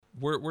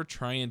we're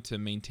trying to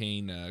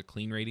maintain a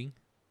clean rating.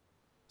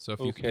 So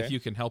if you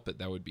can help it,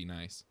 that would be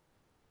nice.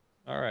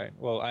 All right.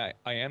 Well, I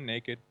am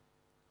naked.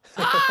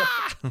 That's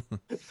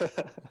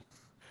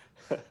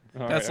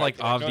like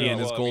Avdi in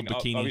his gold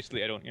bikini.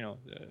 Obviously, I don't.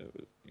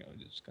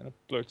 Just kind of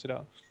blurts it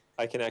out.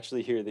 I can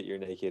actually hear that you're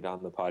naked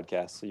on the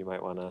podcast, so you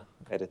might want to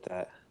edit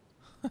that.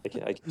 I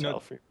can tell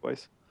from your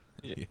voice.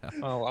 Yeah.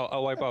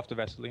 I'll wipe off the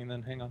Vaseline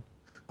then. Hang on.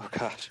 Oh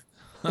gosh.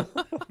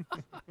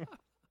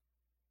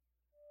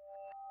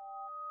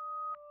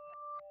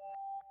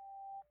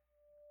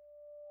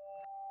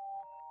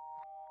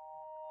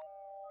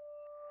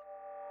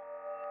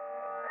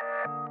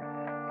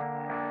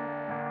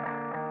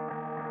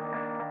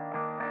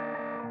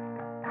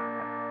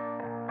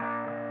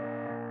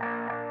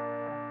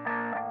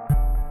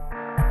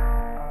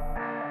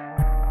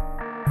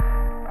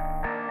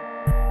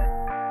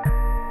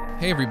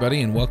 Hey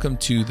everybody, and welcome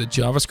to the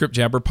JavaScript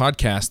Jabber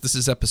podcast. This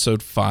is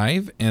episode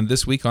 5, and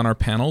this week on our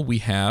panel we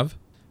have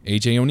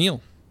AJ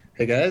O'Neill.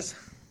 Hey guys.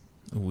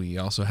 We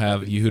also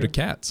have Yehuda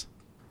Katz.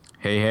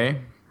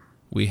 Hey.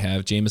 We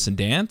have Jameson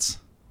Dance.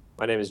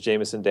 My name is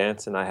Jameson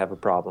Dance, and I have a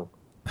problem.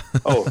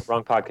 Oh,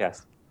 wrong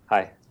podcast.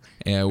 Hi.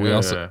 And we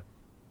also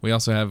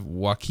have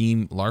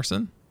Joaquin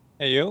Larson.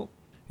 Hey yo.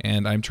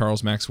 And I'm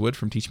Charles Max Wood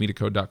from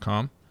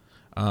TeachMeToCode.com.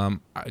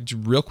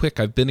 Real quick,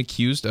 I've been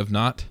accused of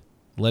not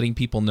letting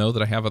people know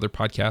that I have other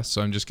podcasts,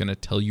 so I'm just going to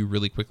tell you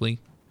really quickly.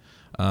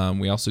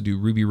 We also do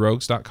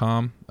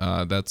RubyRogues.com.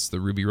 That's the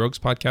Ruby Rogues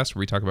podcast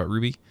where we talk about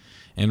Ruby,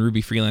 and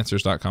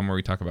RubyFreelancers.com where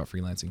we talk about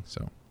freelancing.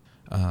 So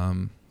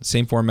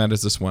same format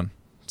as this one.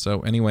 So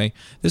anyway,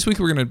 this week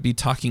we're going to be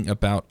talking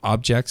about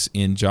objects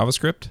in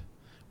JavaScript,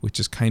 which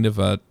is kind of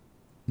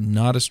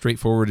not as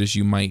straightforward as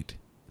you might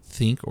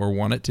think or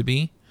want it to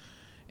be.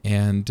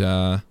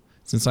 And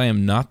since I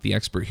am not the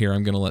expert here,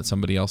 I'm going to let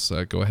somebody else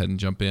go ahead and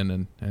jump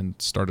in and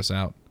start us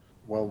out.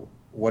 Well,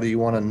 what do you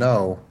want to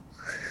know?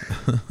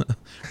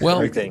 Well,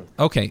 everything.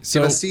 Okay,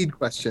 so give a seed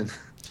question.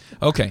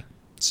 Okay,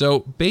 so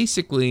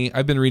basically,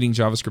 I've been reading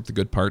JavaScript: The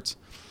Good Parts,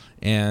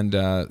 and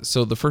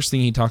so the first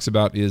thing he talks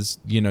about is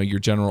your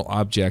general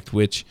object,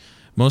 which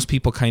most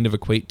people kind of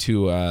equate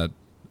to a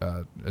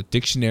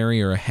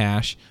dictionary or a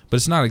hash, but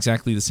it's not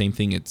exactly the same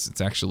thing.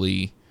 It's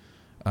actually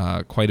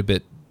quite a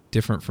bit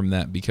different from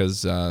that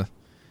because the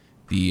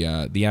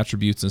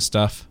attributes and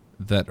stuff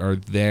that are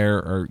there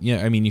are,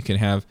 you can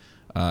have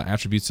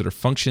attributes that are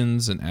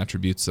functions and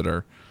attributes that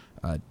are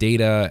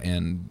data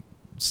and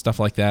stuff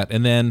like that.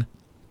 And then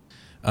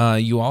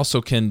you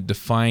also can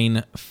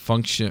define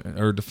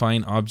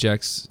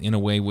objects in a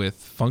way with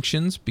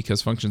functions,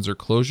 because functions are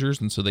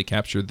closures, and so they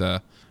capture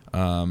the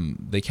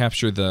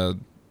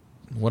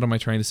what am I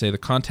trying to say? The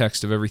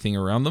context of everything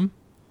around them.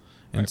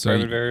 And so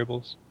private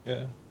variables.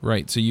 Yeah.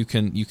 Right. So you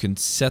can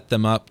set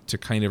them up to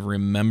kind of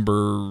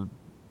remember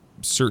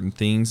certain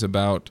things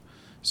about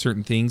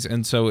certain things,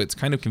 and so it's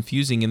kind of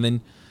confusing. And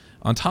then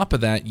on top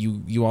of that,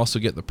 you also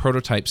get the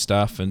prototype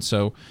stuff, and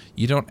so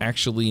you don't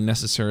actually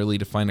necessarily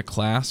define a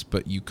class,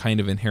 but you kind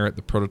of inherit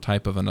the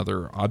prototype of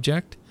another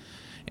object.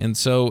 And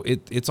so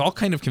it's all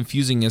kind of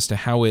confusing as to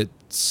how it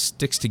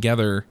sticks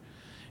together.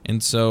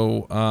 And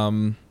so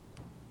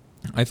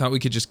I thought we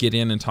could just get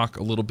in and talk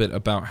a little bit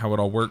about how it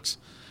all works.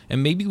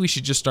 And maybe we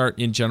should just start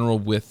in general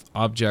with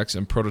objects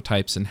and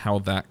prototypes and how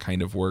that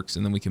kind of works,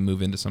 and then we can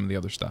move into some of the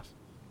other stuff.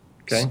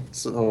 Okay,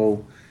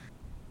 so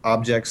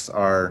objects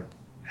are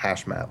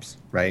hash maps,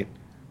 right?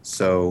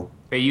 So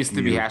they used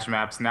to be hash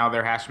maps. Now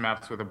they're hash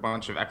maps with a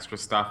bunch of extra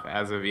stuff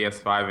as of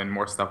ES5 and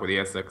more stuff with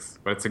ES6.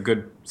 But it's a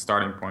good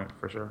starting point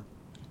for sure.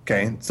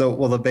 Okay, so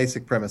the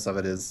basic premise of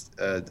it is,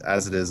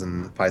 as it is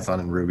in Python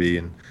and Ruby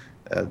and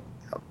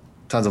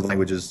tons of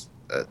languages,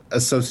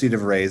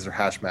 associative arrays or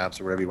hash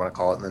maps or whatever you want to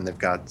call it, and then they've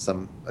got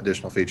some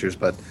additional features,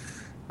 but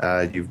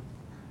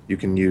you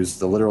can use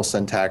the literal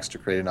syntax to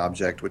create an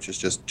object, which is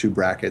just 2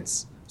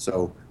 brackets,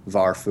 so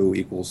var foo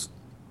equals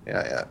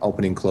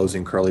opening,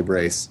 closing, curly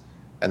brace,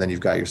 and then you've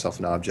got yourself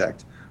an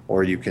object.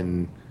 Or you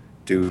can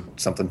do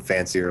something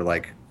fancier,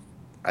 like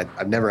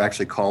I've never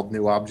actually called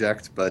new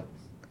object, but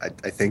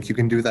I think you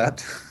can do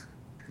that.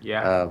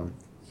 Yeah.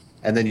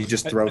 And then you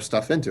just throw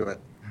stuff into it.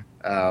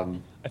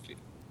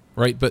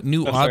 Right, but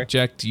new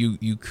object,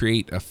 you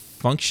create a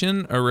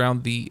function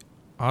around the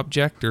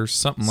object or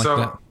something like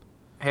that.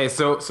 Hey,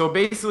 so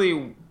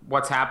basically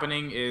what's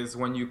happening is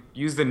when you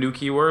use the new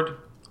keyword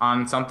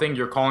on something,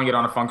 you're calling it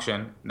on a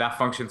function. That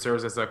function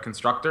serves as a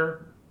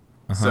constructor.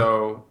 Uh-huh.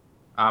 So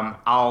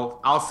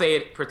I'll say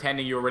it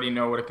pretending you already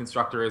know what a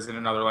constructor is in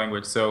another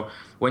language. So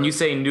when you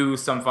say new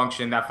some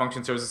function, that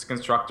function serves as a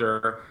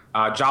constructor.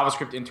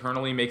 JavaScript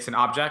internally makes an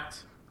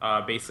object,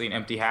 basically an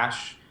empty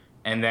hash,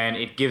 and then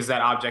it gives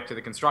that object to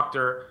the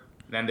constructor.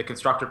 Then the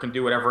constructor can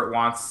do whatever it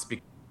wants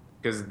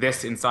because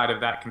this inside of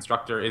that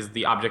constructor is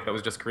the object that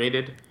was just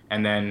created,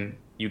 and then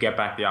you get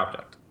back the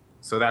object.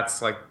 So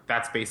that's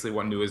basically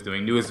what new is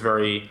doing. New is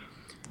I'm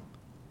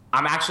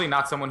actually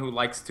not someone who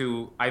likes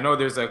to, I know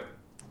there's a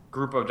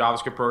group of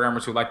JavaScript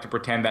programmers who like to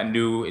pretend that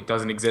new, it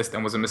doesn't exist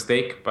and was a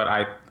mistake, but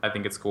I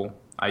think it's cool.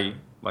 I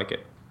like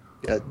it.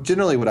 Yeah,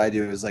 generally what I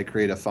do is I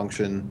create a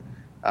function.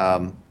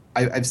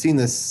 I've seen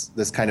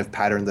this kind of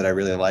pattern that I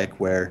really like,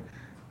 where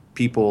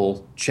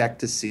people check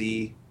to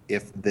see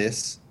if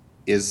this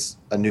is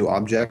a new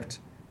object,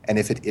 and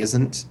if it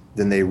isn't,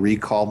 then they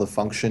recall the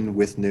function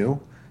with new,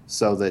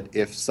 so that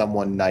if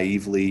someone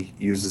naively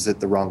uses it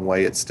the wrong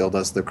way, it still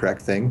does the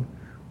correct thing.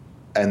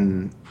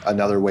 And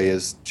another way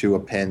is to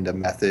append a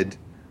method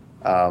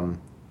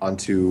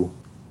onto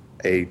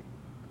a,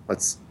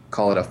 let's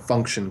call it a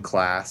function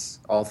class.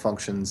 All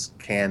functions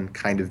can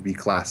kind of be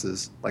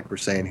classes, like we're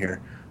saying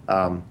here.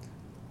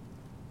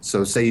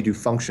 So say you do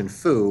function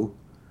foo,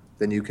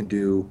 then you can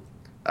do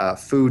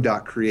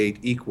foo.create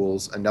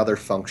equals another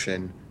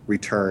function,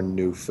 return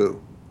new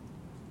foo.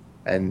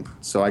 And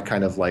so I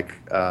kind of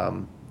like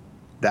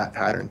that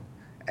pattern.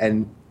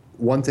 And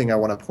one thing I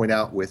want to point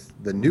out with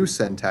the new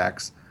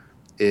syntax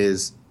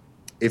is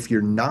if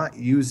you're not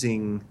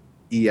using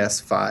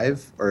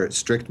ES5 or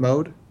strict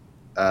mode,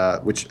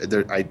 which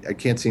I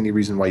can't see any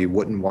reason why you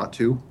wouldn't want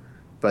to,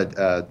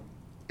 but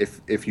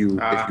if you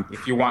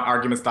want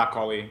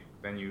arguments.callee,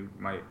 then you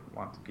might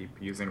want to keep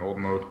using old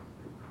mode.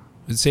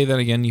 Say that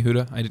again,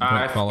 Yehuda. I didn't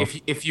quite follow.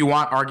 If you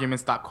want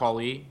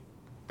arguments.callee,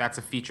 that's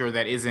a feature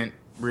that isn't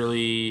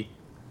really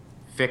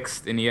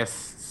fixed in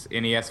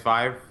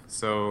ES5.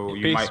 So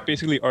you might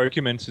basically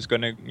arguments is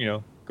gonna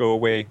go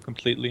away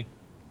completely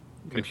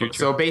in the future.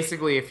 So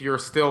basically, if you're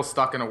still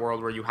stuck in a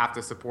world where you have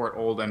to support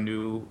old and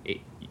new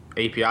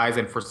APIs,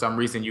 and for some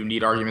reason you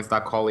need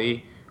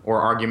arguments.callee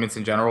or arguments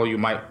in general, you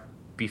might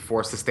be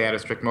forced to stay out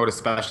of strict mode,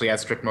 especially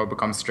as strict mode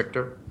becomes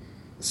stricter.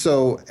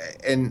 So,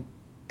 and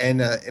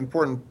an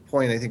important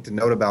point I think to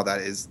note about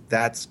that is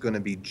that's going to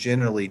be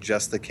generally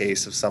just the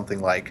case of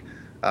something like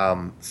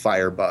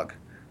Firebug.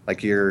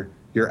 Like your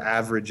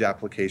average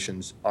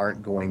applications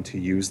aren't going to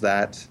use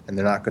that, and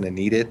they're not going to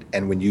need it.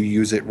 And when you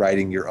use it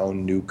writing your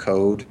own new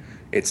code,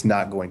 it's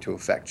not going to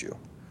affect you.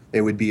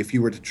 It would be if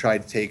you were to try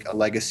to take a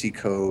legacy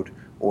code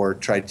or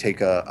try to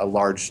take a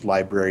large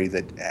library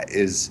that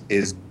is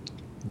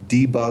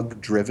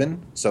debug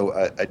driven. So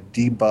a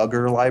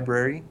debugger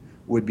library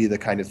would be the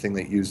kind of thing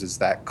that uses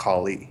that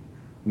callee,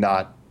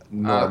 not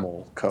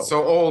normal code.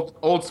 So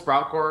old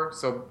Sprout Core,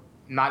 so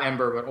not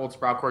Ember, but old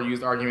Sprout Core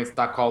used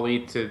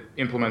arguments.callee to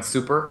implement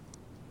super.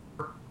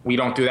 We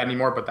don't do that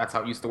anymore, but that's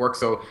how it used to work.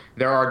 So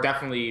there are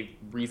definitely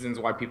reasons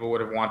why people would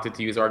have wanted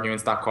to use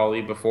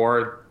arguments.callee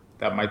before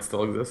that might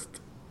still exist.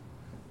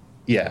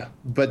 Yeah,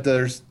 but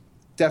there's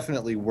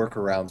definitely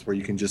workarounds where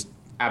you can just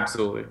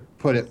absolutely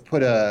put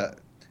a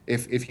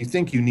if you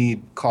think you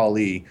need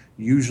callee,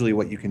 usually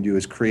what you can do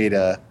is create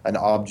an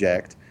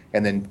object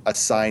and then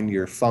assign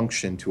your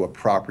function to a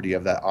property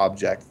of that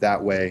object.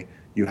 That way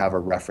you have a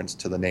reference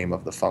to the name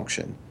of the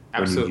function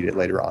when you need it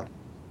later on.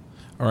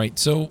 All right,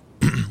 so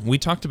we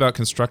talked about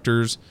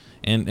constructors,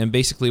 and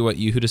basically what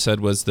Yehuda said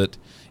was that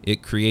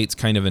it creates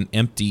kind of an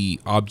empty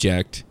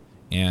object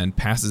and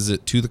passes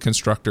it to the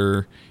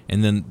constructor,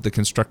 and then the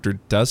constructor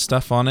does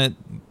stuff on it,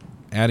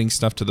 adding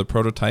stuff to the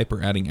prototype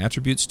or adding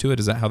attributes to it.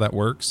 Is that how that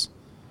works?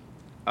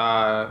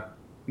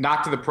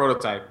 Not to the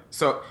prototype.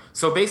 So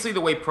basically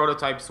the way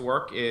prototypes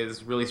work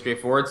is really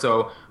straightforward.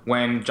 So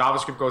when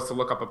JavaScript goes to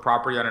look up a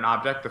property on an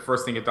object, the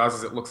first thing it does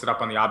is it looks it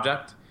up on the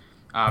object.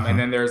 And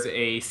then there's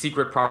a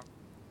secret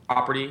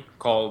property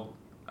called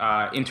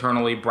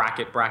internally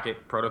bracket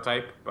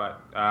prototype,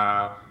 but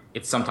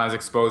it's sometimes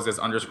exposed as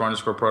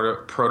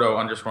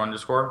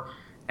 __proto__.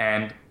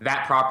 And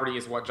that property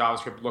is what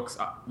JavaScript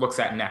looks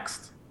at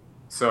next.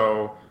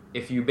 So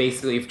if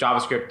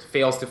JavaScript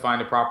fails to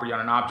find a property on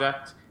an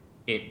object,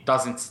 it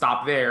doesn't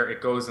stop there.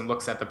 It goes and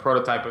looks at the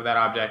prototype of that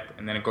object,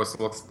 and then it goes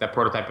to look at the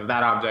prototype of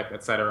that object,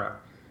 etc.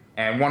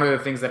 And one of the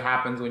things that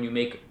happens when you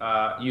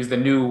use the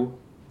new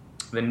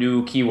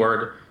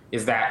keyword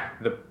is that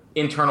the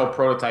internal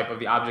prototype of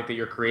the object that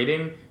you're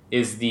creating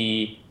is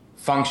the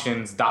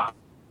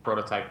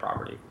functions.prototype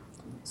property.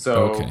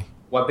 So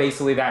what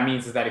basically that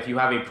means is that if you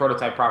have a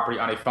prototype property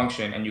on a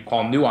function and you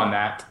call new on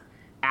that,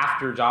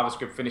 after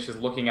JavaScript finishes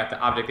looking at the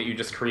object that you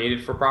just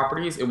created for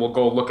properties, it will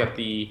go look at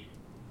the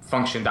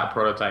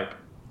function.prototype,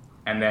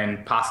 and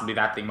then possibly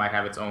that thing might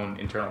have its own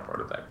internal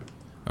prototype.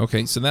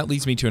 Okay, so that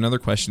leads me to another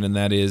question, and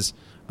that is,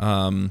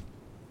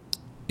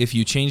 if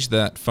you change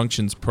that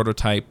function's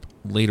prototype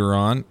later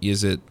on,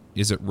 is it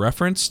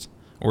referenced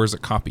or is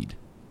it copied?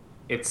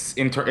 It's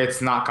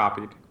not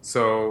copied.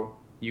 So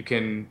you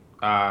can.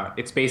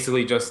 It's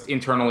basically just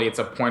internally, it's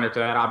a pointer to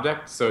that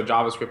object. So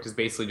JavaScript is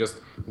basically just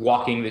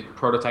walking the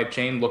prototype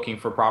chain looking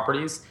for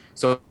properties.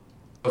 So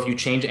if you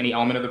change any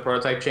element of the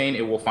prototype chain,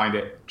 it will find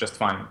it just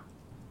fine.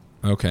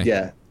 Okay.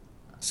 Yeah.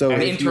 So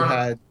if you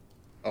had...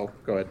 Oh,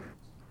 go ahead.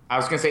 I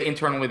was going to say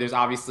internally, there's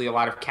obviously a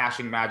lot of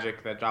caching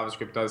magic that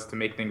JavaScript does to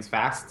make things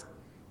fast,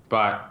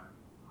 but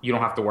you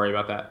don't have to worry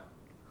about that.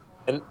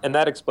 And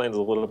that explains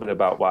a little bit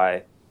about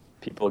why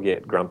people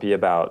get grumpy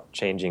about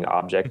changing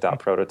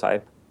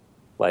object.prototype.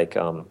 Like,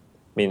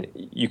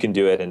 you can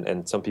do it,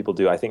 and some people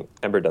do. I think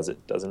Ember does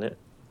it, doesn't it?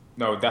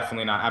 No,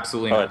 definitely not.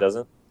 Absolutely not. Oh, it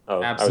doesn't?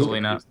 Oh, absolutely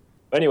not.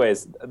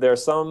 Anyways, there are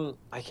some,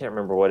 I can't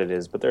remember what it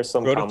is, but there's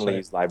some Prototype. commonly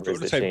used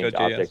libraries that change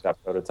Prototype.js.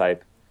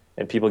 object.prototype,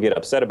 and people get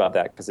upset about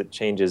that because it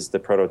changes the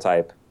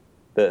prototype,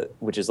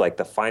 which is like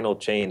the final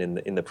chain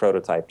in the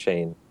prototype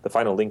chain, the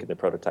final link in the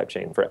prototype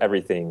chain for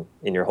everything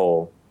in your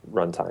whole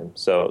runtime.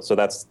 So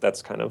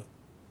that's kind of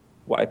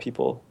why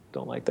people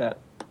don't like that.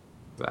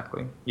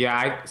 Exactly.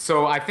 Yeah.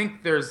 So I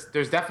think there's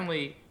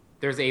definitely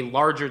a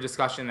larger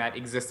discussion that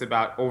exists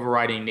about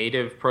overriding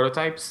native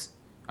prototypes.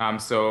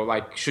 So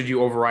like, should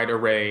you override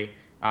array?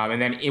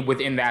 And then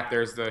within that,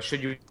 there's the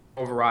should you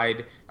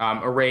override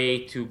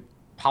array to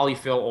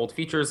polyfill old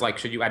features? Like,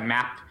 should you add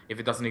map if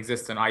it doesn't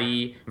exist in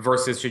IE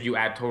versus should you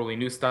add totally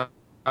new stuff?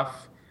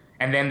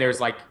 And then there's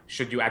like,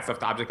 should you add stuff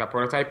to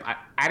object.prototype?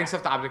 Adding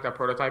stuff to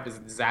object.prototype is a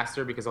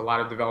disaster because a lot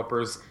of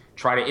developers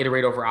try to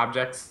iterate over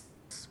objects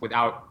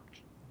without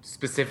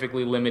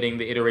specifically limiting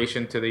the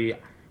iteration to the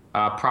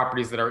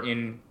properties that are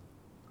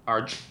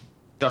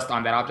just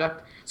on that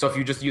object. So if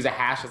you just use a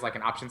hash as like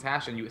an options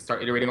hash and you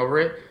start iterating over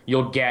it,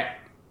 you'll get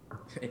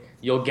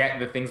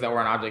the things that were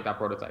on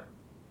object.prototype.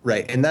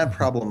 Right, and that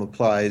problem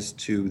applies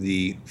to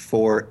the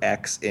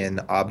 4x in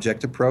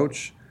object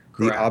approach.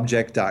 Correct. The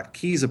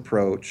object.keys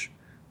approach,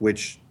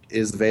 which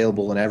is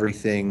available in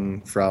everything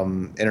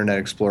from Internet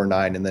Explorer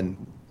 9 and then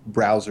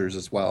browsers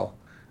as well,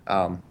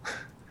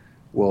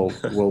 will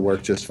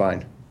work just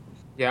fine.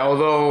 Yeah,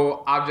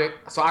 although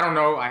so I don't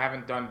know, I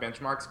haven't done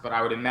benchmarks, but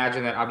I would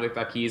imagine that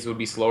object.keys would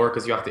be slower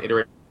because you have to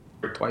iterate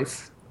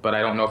twice, but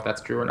I don't know if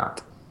that's true or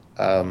not.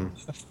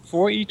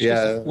 For each,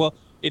 Yeah. well,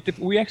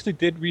 we actually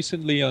did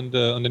recently on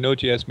the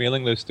Node.js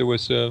mailing list. There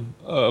was a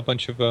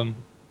bunch of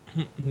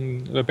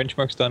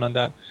benchmarks done on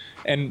that,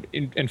 and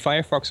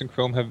Firefox and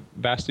Chrome have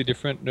vastly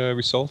different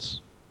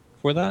results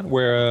for that.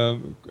 Where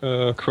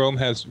Chrome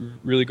has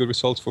really good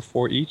results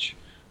for each,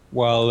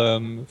 while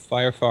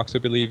Firefox, I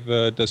believe,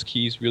 does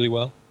keys really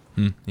well.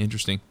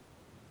 Interesting.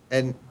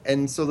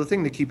 And so the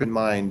thing to keep in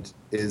mind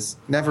is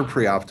never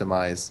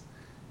pre-optimize.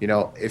 You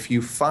know, if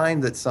you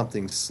find that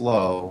something's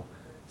slow,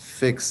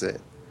 fix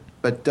it.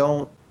 But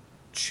don't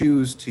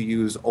choose to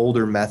use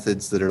older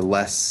methods that are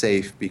less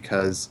safe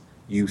because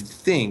you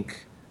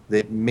think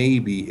that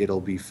maybe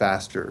it'll be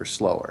faster or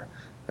slower.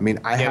 I mean,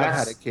 I have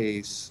had a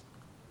case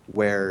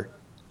where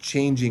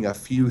changing a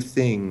few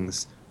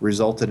things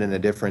resulted in a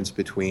difference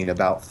between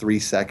about 3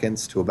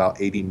 seconds to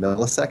about 80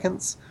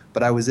 milliseconds,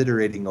 but I was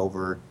iterating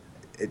over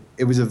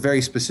it was a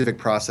very specific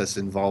process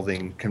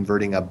involving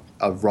converting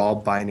a raw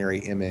binary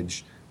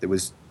image that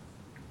was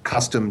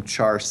custom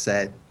char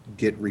set,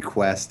 get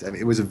request. I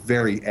mean, it was a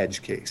very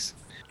edge case.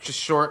 Just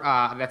short,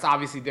 that's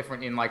obviously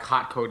different in like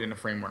hot code in a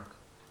framework.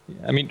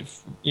 I mean,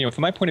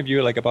 from my point of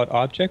view, like about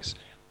objects,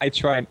 I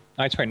try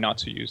not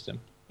to use them.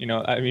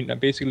 I mean,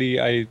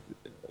 basically,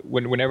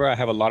 whenever I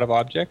have a lot of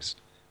objects,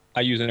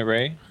 I use an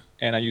array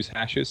and I use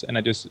hashes and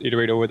I just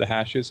iterate over the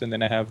hashes, and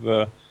then I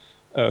have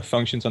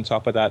functions on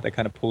top of that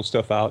kind of pull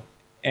stuff out.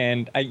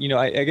 And I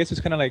guess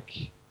it's kind of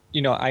like,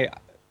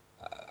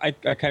 I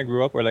kind of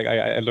grew up where like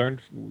I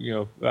learned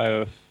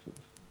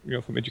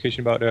from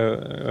education about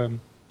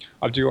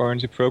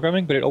object-oriented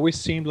programming, but it always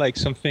seemed like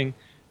something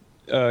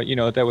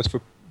that was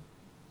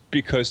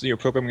because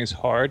programming is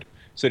hard,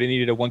 so they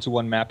needed a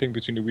one-to-one mapping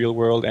between the real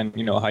world and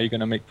how you're going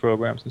to make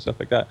programs and stuff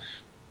like that.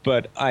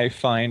 But I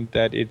find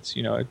that it's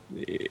you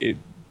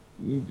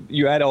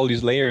add all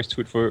these layers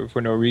to it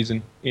for no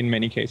reason in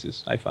many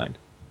cases, I find.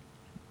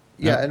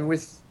 Yeah, and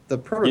with the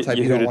prototype,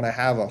 you don't want to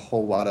have a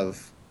whole lot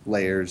of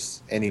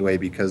layers anyway,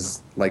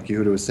 because like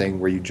Yehuda was saying,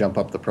 where you jump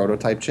up the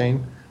prototype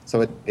chain,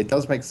 so it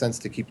does make sense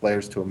to keep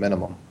layers to a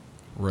minimum.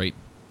 Right.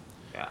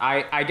 Yeah,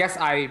 I guess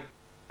I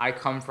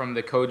come from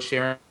the code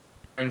sharing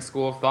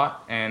school of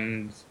thought,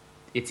 and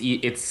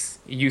it's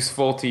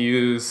useful to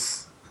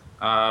use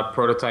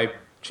prototype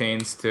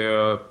chains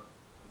to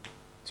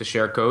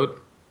share code,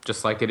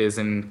 just like it is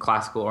in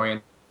classical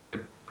oriented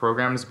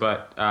programs.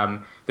 But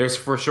there's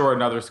for sure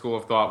another school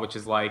of thought, which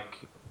is like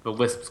the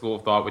Lisp school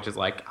of thought, which is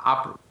like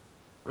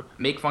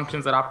make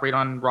functions that operate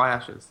on raw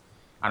hashes.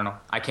 I don't know.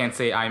 I can't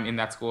say I'm in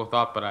that school of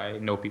thought, but I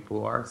know people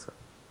who are.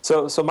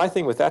 So my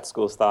thing with that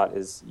school of thought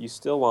is you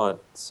still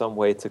want some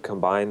way to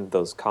combine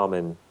those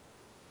common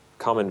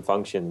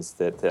functions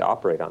that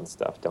operate on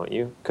stuff, don't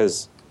you?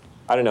 Because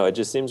I don't know, it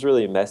just seems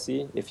really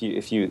messy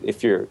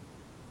if your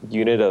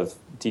unit of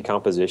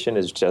decomposition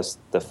is just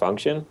the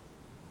function,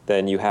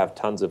 then you have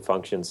tons of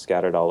functions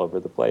scattered all over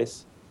the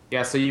place.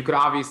 Yeah, so you could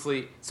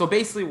obviously... So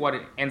basically what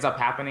it ends up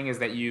happening is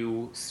that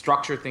you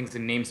structure things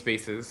in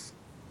namespaces,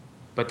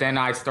 but then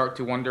I start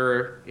to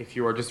wonder if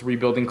you are just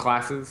rebuilding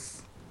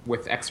classes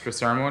with extra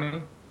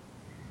ceremony.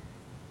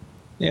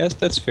 Yes,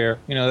 that's fair.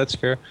 That's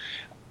fair.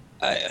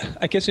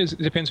 I guess it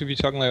depends if you're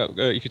talking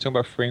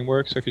about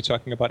frameworks or if you're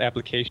talking about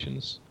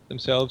applications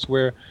themselves,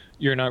 where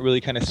you're not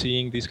really kind of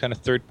seeing these kind of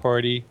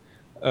third-party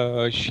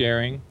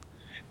sharing.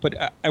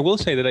 But I will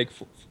say that like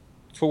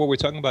for what we're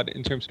talking about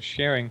in terms of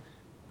sharing,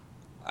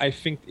 I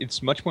think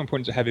it's much more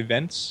important to have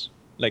events,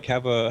 like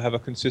have a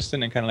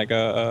consistent and kind of like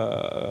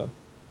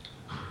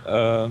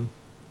an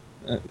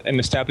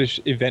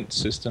established event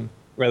system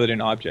rather than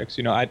objects.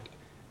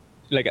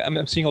 like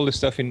I'm seeing all this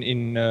stuff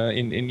in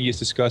ES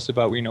Discuss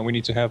about, we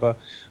need to have a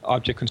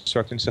object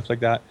constructor and stuff like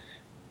that,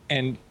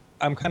 and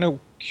I'm kind of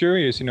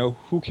curious,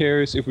 who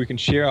cares if we can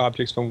share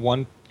objects from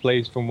one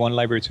place, from one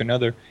library to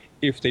another,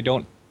 if they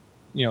don't,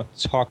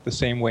 talk the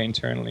same way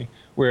internally.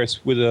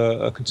 Whereas with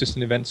a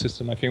consistent event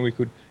system, I think we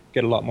could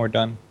get a lot more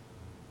done.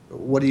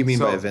 What do you mean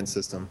by event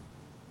system?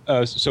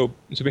 So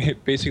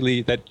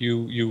basically that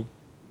you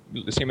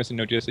the same as in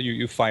Node.js, that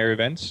you fire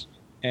events,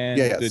 and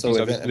so these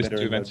event listen to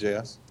emitter in events.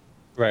 Node.js.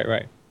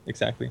 Right,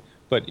 exactly.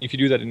 But if you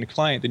do that in the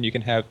client, then you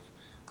can have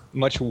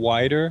much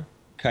wider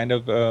kind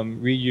of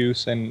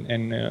reuse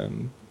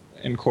and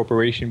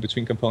incorporation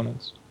between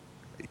components.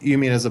 You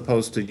mean as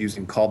opposed to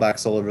using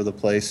callbacks all over the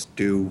place,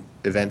 do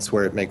events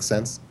where it makes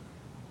sense?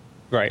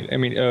 Right. I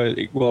mean,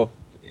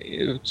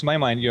 to my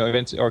mind,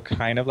 events are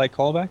kind of like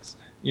callbacks,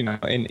 in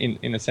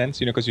a sense,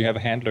 because you have a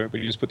handler, but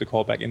you just put the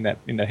callback in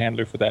that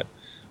handler for that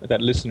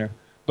listener.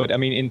 But I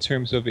mean, in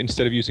terms of,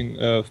 instead of using,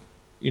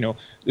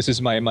 this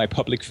is my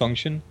public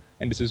function,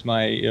 and this is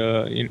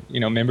my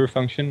member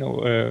function,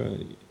 or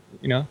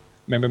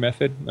member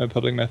method,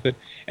 public method,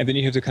 and then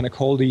you have to kind of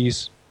call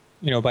these,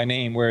 by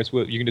name. Whereas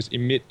you can just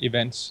emit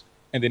events,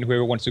 and then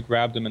whoever wants to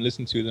grab them and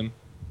listen to them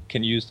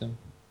can use them.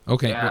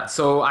 Okay. Yeah.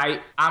 So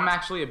I'm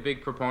actually a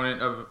big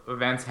proponent of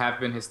events, have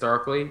been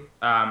historically,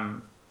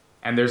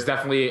 and there's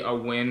definitely a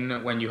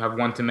win when you have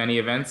one-to-many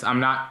events. I'm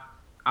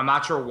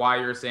not sure why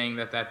you're saying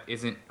that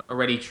isn't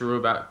already true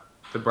about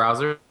the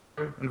browser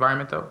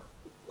environment, though.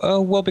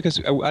 Well,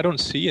 because I don't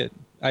see it.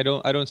 I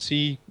don't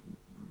see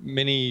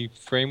many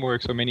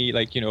frameworks or many,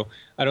 I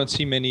don't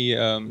see many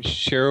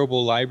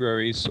shareable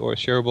libraries or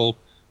shareable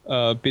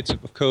bits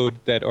of code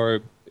that are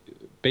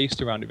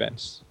based around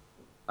events.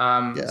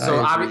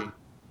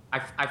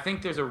 I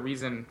think there's a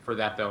reason for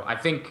that, though. I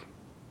think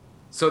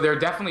so. There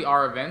definitely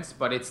are events,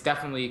 but it's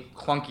definitely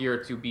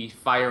clunkier to be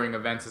firing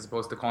events as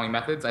opposed to calling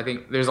methods. I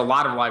think there's a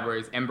lot of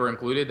libraries, Ember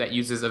included, that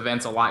uses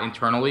events a lot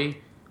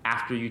internally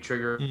after you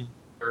trigger,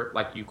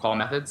 like you call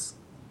methods.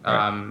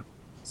 Right.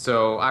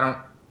 So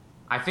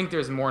I think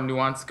there's more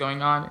nuance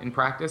going on in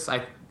practice.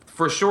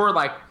 For sure,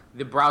 like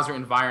the browser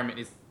environment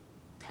is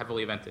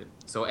heavily evented.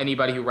 So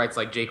anybody who writes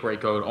like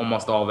jQuery code,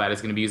 almost all of that is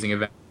going to be using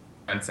events,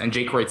 and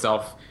jQuery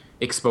itself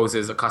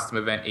exposes a custom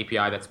event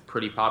API that's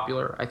pretty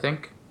popular, I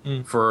think,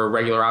 for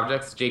regular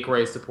objects.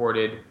 jQuery has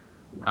supported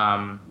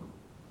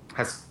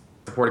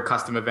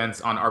custom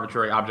events on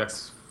arbitrary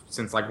objects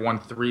since like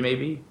 1.3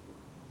 maybe,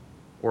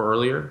 or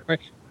earlier.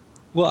 Right.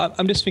 Well,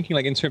 I'm just thinking,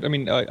 like, in terms. I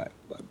mean,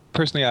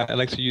 personally, I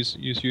like to use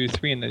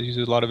UE3, and it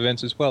uses a lot of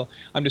events as well.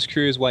 I'm just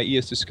curious why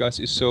ES Discuss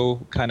is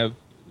so kind of,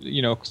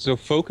 so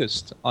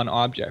focused on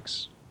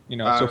objects.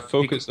 So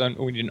focused on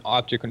we need an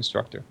object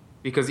constructor.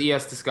 Because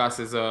ES Discuss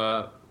is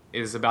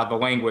about the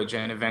language,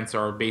 and events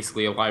are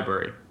basically a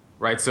library,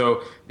 right?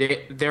 So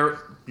there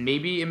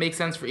maybe it makes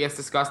sense for ES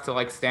Discuss to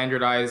like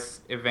standardize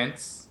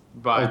events,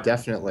 but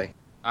definitely.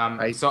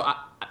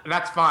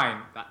 That's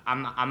fine.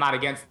 I'm not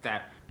against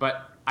that,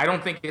 but I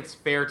don't think it's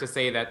fair to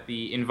say that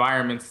the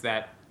environments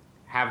that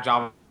have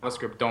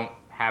JavaScript don't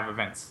have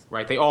events,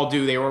 right? They all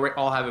do. They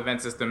all have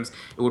event systems.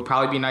 It would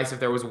probably be nice if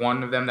there was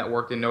one of them that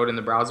worked in Node in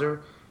the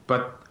browser,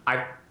 but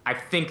I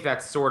think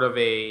that's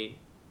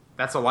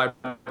that's a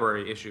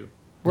library issue.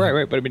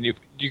 Right. But I mean,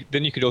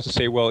 then you could also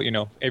say, well,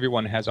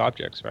 everyone has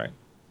objects, right?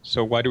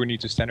 So why do we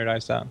need to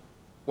standardize that?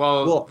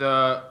 Well,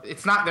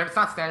 it's not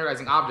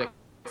standardizing objects.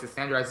 It's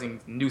standardizing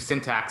new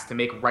syntax to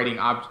make writing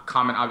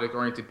common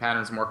object-oriented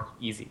patterns more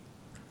easy.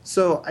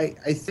 So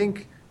I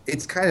think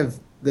it's kind of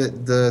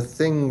the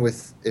thing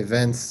with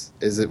events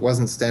is it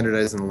wasn't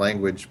standardized in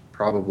language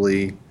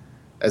probably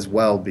as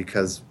well,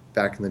 because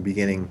back in the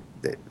beginning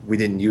we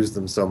didn't use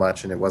them so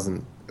much, and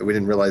we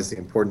didn't realize the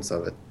importance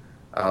of it.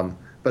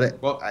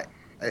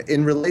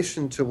 In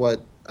relation to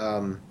what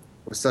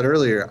was said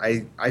earlier,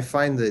 I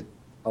find that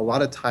a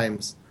lot of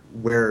times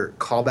where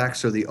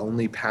callbacks are the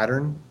only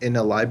pattern in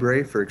a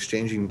library for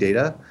exchanging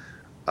data,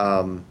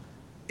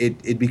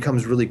 it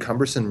becomes really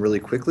cumbersome really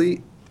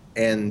quickly.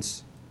 And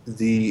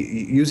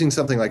using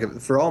something like,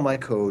 for all my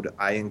code,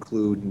 I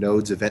include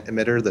Node's event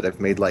emitter that I've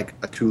made like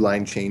a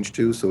 2-line change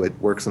to, so it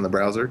works in the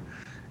browser.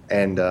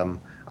 And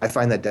I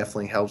find that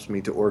definitely helps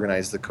me to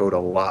organize the code a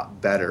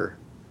lot better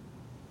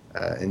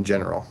in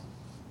general.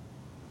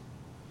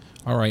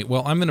 All right.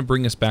 Well, I'm going to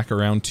bring us back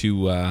around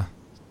to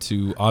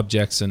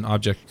objects and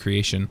object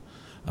creation.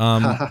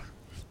 I'm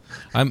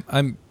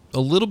a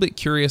little bit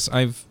curious.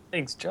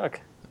 Thanks, Chuck.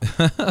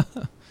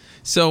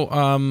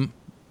 So,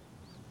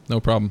 no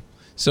problem.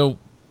 So,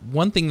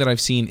 one thing that I've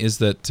seen is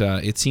that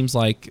it seems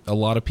like a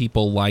lot of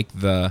people like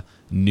the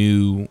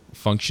new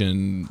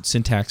function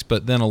syntax,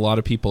 but then a lot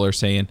of people are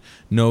saying,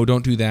 no,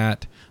 don't do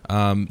that.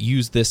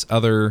 Use this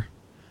other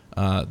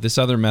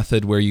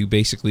method where you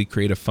basically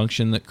create a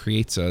function that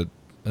creates an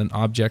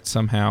object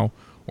somehow,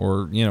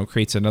 or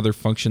creates another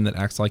function that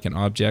acts like an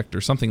object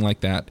or something like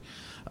that.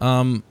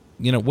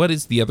 What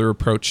is the other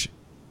approach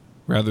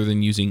rather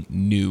than using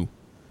new?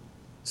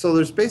 So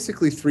there's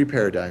basically 3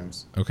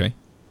 paradigms. Okay.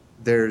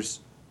 There's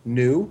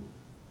new,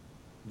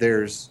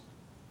 there's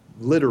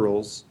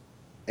literals,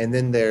 and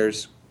then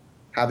there's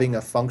having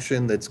a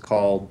function that's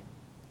called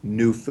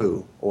new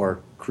foo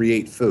or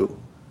create foo.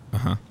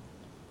 Uh-huh.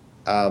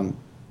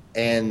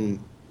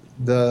 And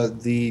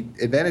the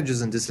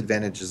advantages and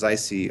disadvantages I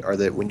see are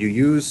that when you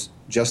use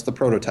just the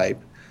prototype,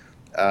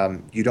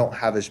 you don't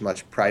have as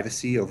much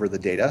privacy over the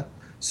data.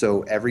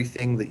 So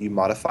everything that you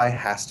modify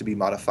has to be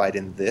modified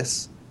in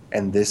this,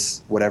 and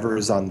this, whatever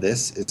is on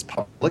this, is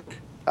public.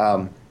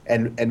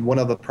 And one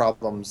of the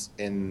problems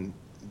in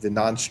the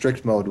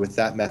non-strict mode with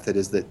that method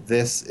is that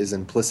this is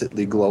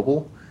implicitly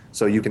global,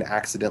 so you can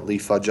accidentally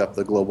fudge up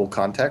the global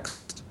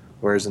context,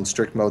 whereas in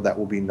strict mode that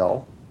will be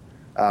null.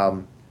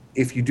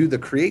 If you do the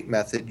create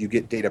method, you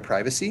get data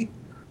privacy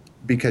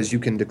because you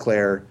can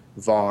declare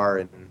var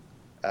and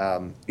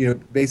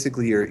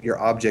basically your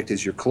object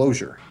is your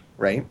closure,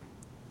 right?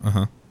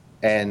 Uh-huh.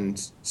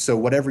 And so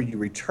whatever you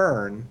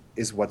return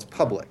is what's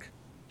public.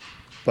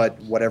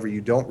 But whatever you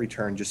don't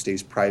return just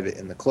stays private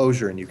in the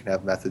closure, and you can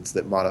have methods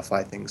that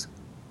modify things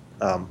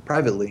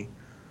privately.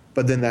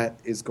 But then that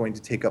is going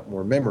to take up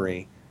more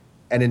memory.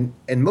 And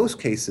in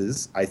most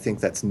cases, I think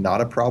that's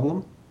not a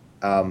problem.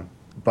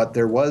 But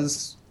there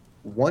was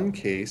one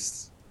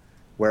case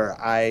where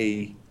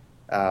I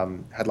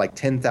had like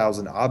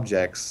 10,000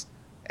 objects,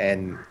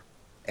 and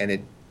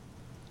it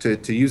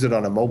to use it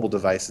on a mobile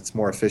device, it's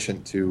more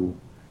efficient to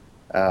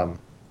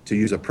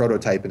use a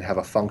prototype and have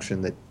a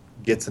function that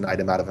gets an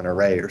item out of an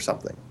array or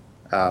something.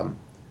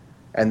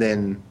 And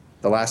then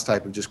the last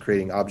type of just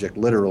creating object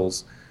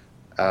literals,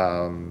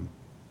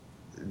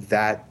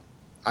 that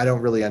I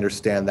don't really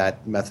understand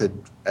that method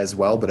as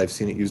well, but I've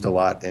seen it used a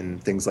lot in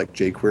things like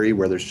jQuery,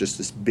 where there's just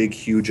this big,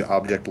 huge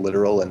object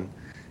literal, and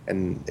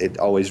it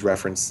always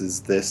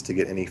references this to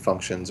get any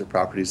functions or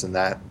properties in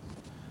that.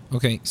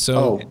 Okay,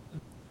 so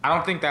I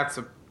don't think that's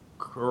a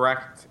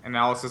correct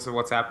analysis of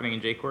what's happening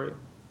in jQuery.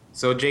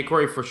 So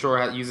jQuery for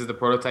sure uses the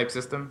prototype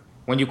system.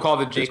 When you call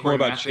the jQuery It's more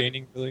about method,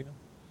 chaining, really.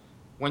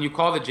 when you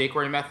call the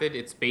jQuery method,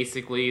 it's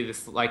basically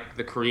this like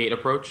the create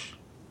approach,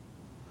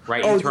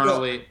 right? Oh,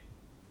 Internally.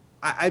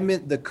 I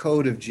meant the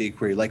code of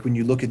jQuery. Like when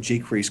you look at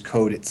jQuery's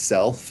code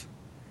itself,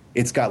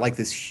 it's got like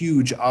this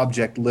huge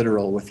object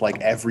literal with like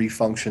every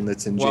function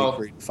that's in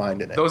jQuery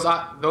defined in it.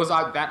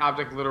 That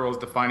object literal is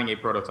defining a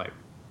prototype.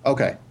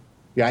 Okay.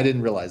 Yeah, I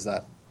didn't realize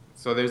that.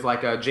 So there's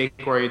like a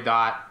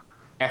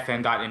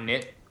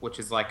jQuery.fn.init, which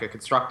is like a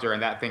constructor,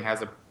 and that thing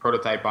has a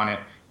prototype on it,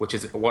 which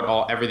is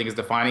what everything is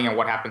defining and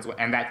what happens,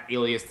 and that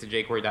alias to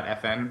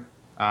jQuery.fn.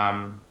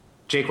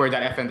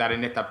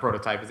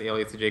 jQuery.fn.init.prototype is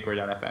alias to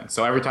jQuery.fn.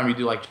 So every time you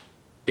do like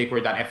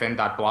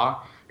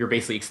jQuery.fn.blah, you're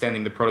basically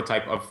extending the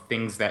prototype of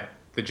things that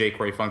the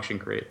jQuery function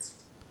creates.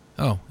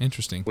 Oh,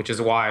 interesting. Which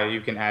is why you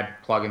can add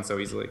plugins so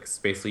easily, because it's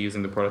basically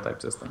using the prototype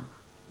system.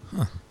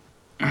 Huh.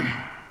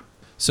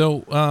 So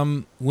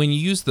when you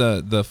use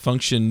the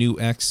function new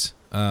x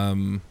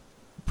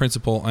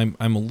principle, I'm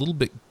a little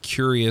bit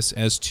curious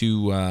as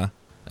to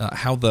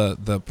how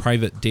the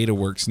private data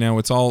works. Now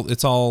it's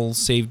all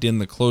saved in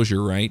the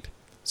closure, right?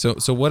 So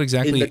what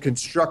exactly? In the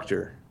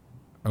constructor.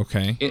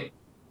 Okay.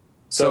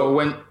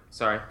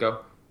 Sorry, go.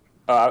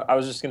 I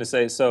was just going to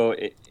say, so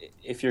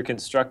if your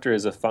constructor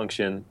is a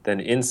function, then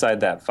inside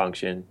that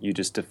function, you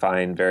just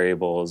define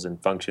variables and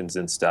functions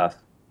and stuff.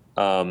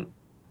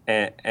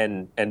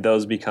 And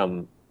those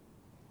become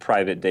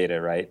private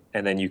data, right?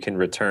 And then you can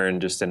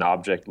return just an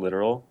object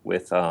literal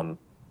with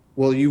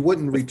well, you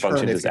wouldn't return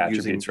functions if as you're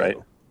attributes, using right?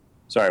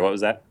 Sorry, what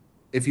was that?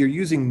 If you're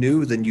using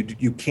new, then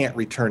you can't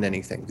return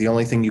anything. The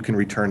only thing you can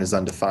return is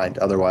undefined.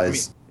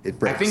 Otherwise, it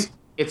breaks. I think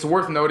it's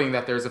worth noting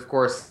that there's, of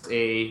course,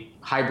 a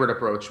hybrid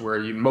approach where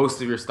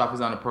most of your stuff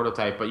is on a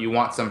prototype, but you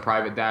want some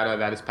private data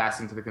that is passed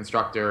into the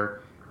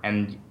constructor,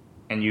 and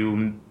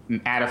you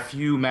add a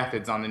few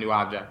methods on the new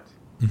object.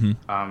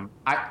 Mm-hmm.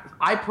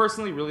 I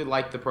personally really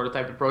like the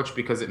prototype approach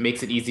because it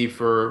makes it easy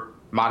for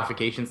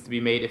modifications to be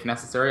made if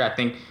necessary. I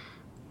think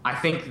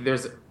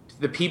there's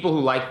the people who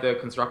like the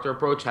constructor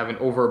approach have an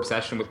over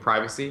obsession with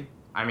privacy.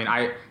 I mean,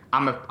 I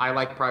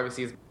like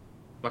privacy as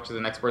much as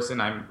the next person.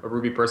 I'm a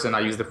Ruby person. I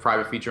use the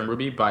private feature in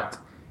Ruby, but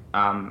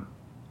I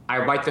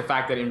like the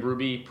fact that in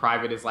Ruby,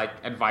 private is like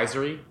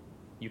advisory.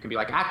 You can be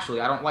like,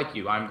 actually, I don't like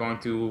you. I'm going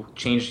to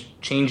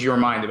change your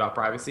mind about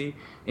privacy.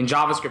 In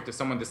JavaScript, if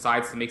someone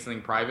decides to make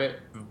something private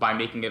by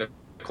making it a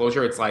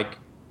closure, it's like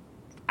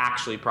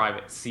actually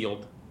private,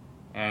 sealed.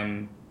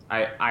 And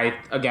I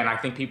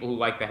think people who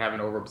like that have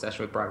an over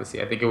obsession with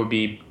privacy. I think it would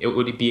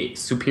be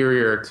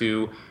superior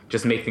to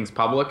just make things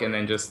public and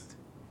then just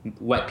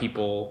let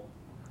people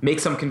make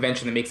some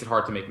convention that makes it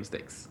hard to make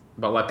mistakes,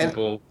 but let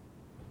people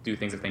do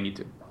things if they need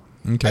to.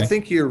 Okay. I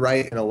think you're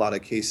right in a lot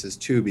of cases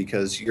too,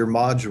 because your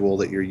module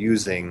that you're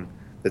using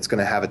that's going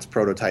to have its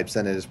prototypes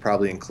in it is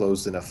probably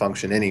enclosed in a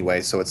function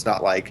anyway. So it's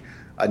not like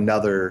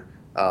another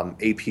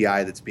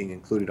API that's being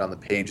included on the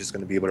page is going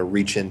to be able to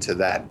reach into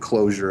that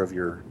closure of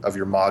your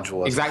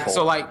module. Exactly.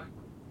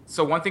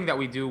 So one thing that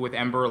we do with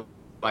Ember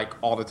like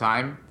all the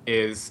time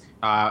is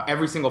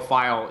every single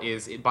file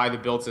is by the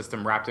build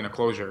system wrapped in a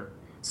closure.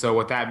 So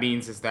what that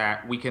means is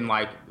that we can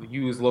like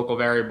use local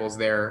variables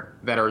there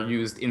that are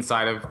used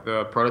inside of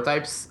the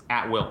prototypes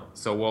at will.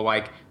 So we'll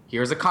like,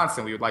 here's a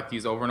constant we would like to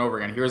use over and over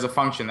again. Here's a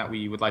function that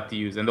we would like to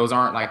use. And those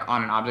aren't like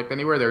on an object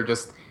anywhere. They're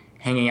just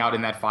hanging out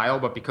in that file.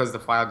 But because the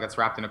file gets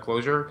wrapped in a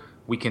closure,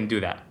 we can do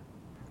that.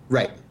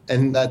 Right.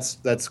 And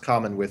that's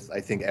common with,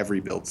 I think,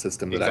 every build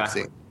system that I've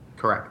seen.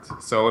 Correct.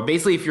 So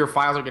basically, if your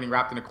files are getting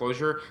wrapped in a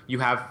closure, you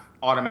have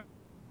automatic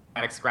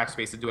scratch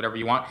space to do whatever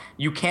you want.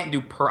 You can't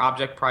do per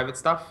object private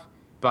stuff.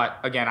 But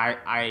again,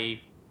 I've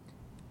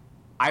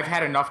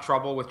had enough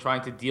trouble with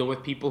trying to deal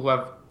with people who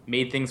have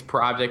made things per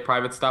object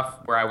private stuff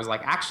where I was like,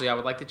 actually, I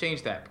would like to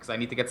change that because I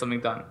need to get something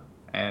done.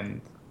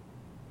 And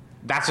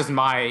that's just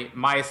my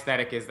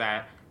aesthetic is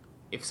that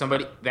if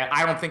somebody that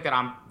I don't think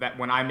that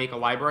when I make a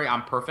library,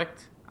 I'm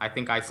perfect. I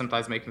think I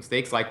sometimes make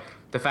mistakes. Like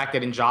the fact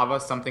that in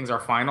Java, some things are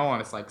final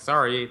and it's like,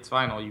 sorry, it's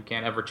final. You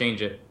can't ever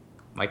change it.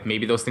 Like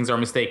maybe those things are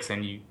mistakes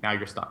and now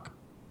you're stuck.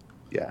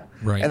 Yeah.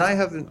 Right. And I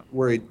haven't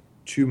worried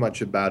too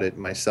much about it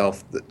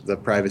myself, the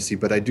privacy,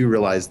 but I do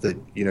realize that,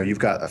 you've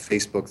got a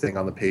Facebook thing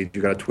on the page,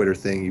 you've got a Twitter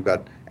thing, you've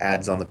got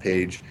ads on the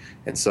page.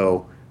 And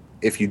so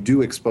if you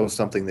do expose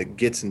something that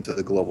gets into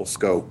the global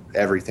scope,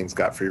 everything's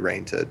got free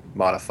reign to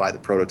modify the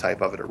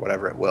prototype of it or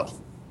whatever it will.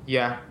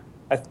 Yeah.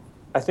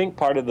 I think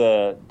part of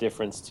the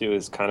difference too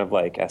is kind of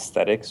like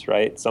aesthetics,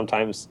 right?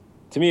 Sometimes,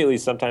 to me at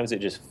least, sometimes it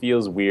just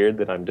feels weird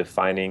that I'm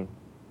defining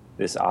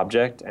this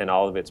object and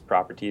all of its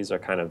properties are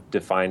kind of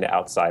defined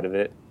outside of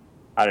it.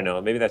 I don't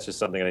know. Maybe that's just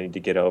something I need to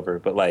get over.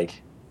 But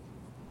like,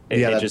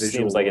 it just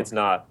seems like it's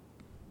not.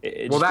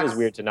 It just feels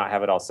weird to not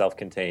have it all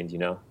self-contained.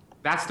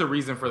 That's the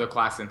reason for the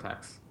class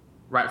syntax,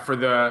 right? For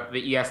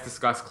the ES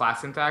discuss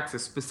class syntax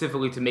is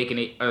specifically to make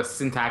a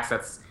syntax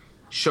that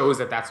shows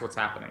that that's what's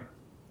happening.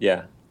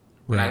 Yeah.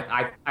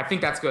 Right. I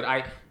think that's good.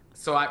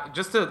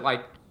 Just to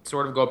like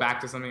sort of go back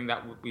to something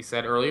that we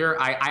said earlier,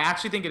 I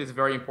actually think it is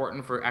very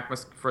important for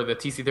ECMAScript, for the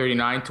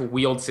TC39 to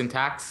wield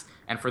syntax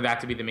and for that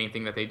to be the main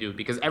thing that they do,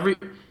 because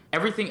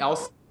everything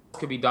else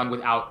could be done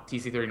without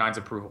TC39's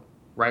approval,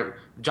 right?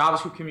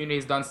 JavaScript community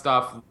has done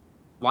stuff,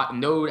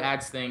 Node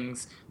adds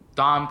things,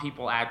 DOM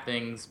people add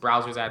things,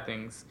 browsers add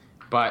things,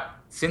 but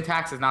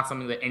syntax is not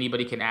something that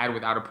anybody can add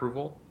without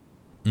approval.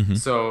 Mm-hmm.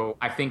 So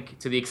I think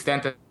to the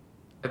extent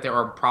that there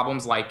are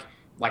problems like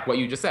what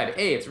you just said,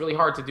 hey, it's really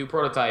hard to do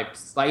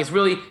prototypes. Like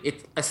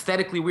it's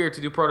aesthetically weird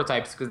to do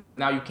prototypes because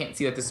now you can't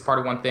see that this is part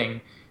of one thing,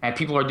 and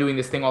people are doing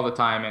this thing all the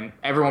time, and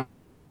everyone.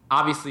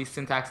 Obviously,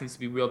 syntax needs to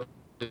be wielded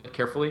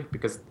carefully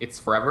because it's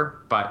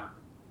forever, but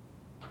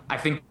I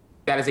think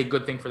that is a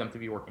good thing for them to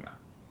be working on.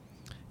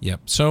 Yep.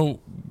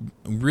 So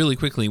really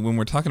quickly, when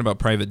we're talking about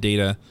private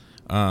data,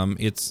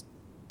 it's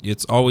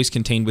always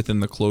contained within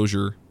the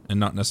closure and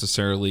not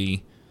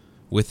necessarily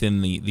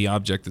within the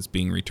object that's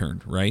being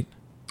returned, right?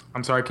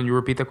 I'm sorry, can you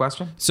repeat the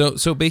question?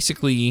 So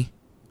basically,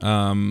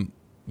 when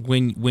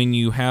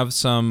you have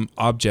some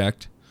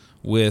object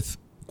with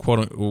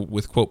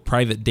quote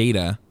private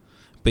data,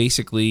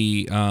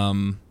 basically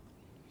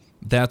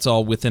that's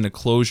all within a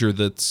closure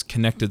that's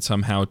connected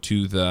somehow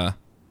to the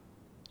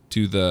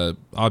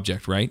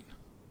object, right?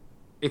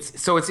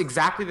 It's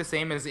exactly the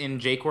same as in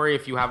jQuery.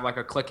 If you have like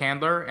a click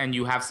handler and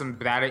you have some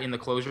data in the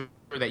closure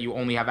that you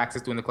only have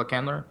access to in the click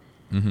handler,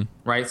 mm-hmm.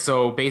 right?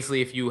 So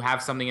basically, if you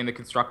have something in the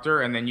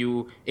constructor and then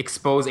you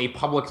expose a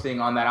public thing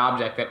on that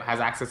object that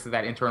has access to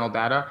that internal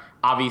data,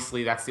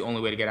 obviously that's the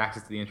only way to get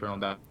access to the internal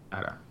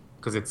data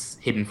because it's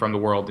hidden from the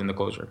world in the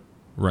closure.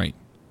 Right.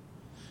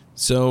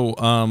 So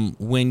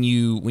when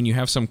you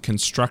have some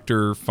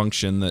constructor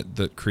function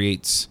that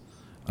creates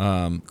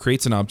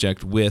an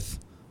object with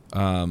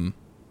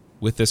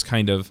this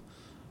kind of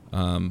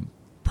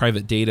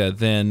private data,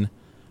 then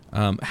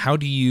how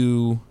do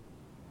you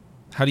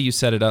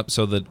set it up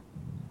so that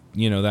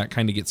that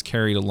kind of gets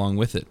carried along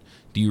with it?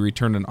 Do you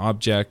return an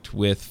object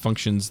with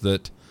functions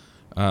that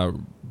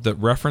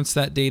reference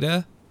that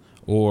data,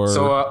 or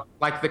so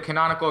like the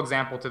canonical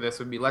example to this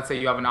would be, let's say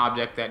you have an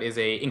object that is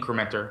a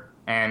incrementer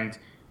and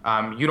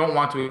you don't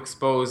want to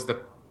expose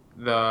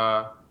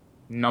the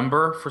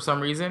number for some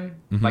reason.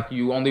 Mm-hmm. Like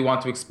you only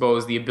want to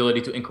expose the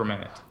ability to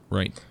increment it.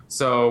 Right.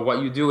 So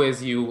what you do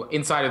is you,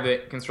 inside of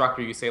the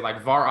constructor, you say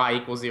like var I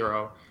equals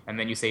 0, and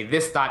then you say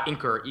this dot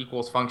incr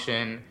equals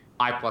function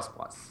I++.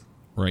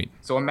 Right.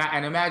 So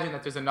imagine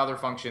that there's another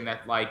function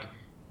that like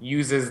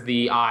uses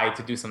the I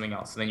to do something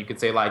else. And then you could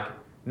say like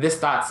this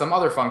dot some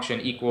other function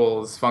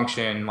equals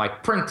function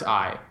like print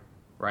I.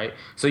 Right?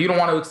 So you don't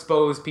want to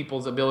expose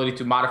people's ability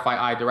to modify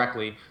I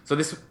directly. So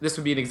this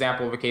would be an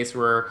example of a case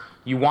where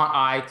you want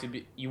I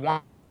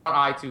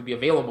to be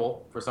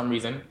available for some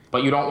reason,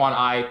 but you don't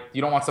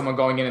want someone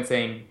going in and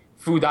saying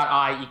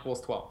foo.I equals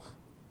 12.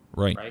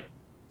 Right. Right?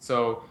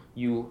 So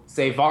you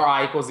say var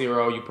I equals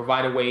 0, you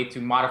provide a way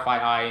to modify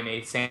I in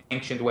a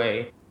sanctioned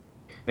way.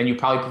 Then you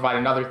probably provide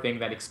another thing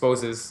that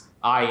exposes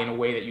I in a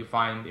way that you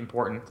find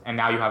important, and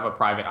now you have a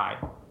private I.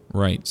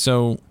 Right.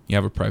 So you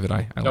have a private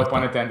I. No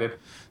pun intended.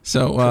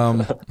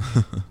 So,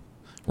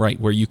 right,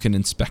 where you can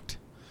inspect.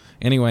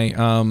 Anyway,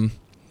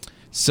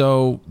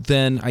 So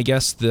then I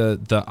guess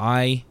the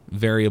I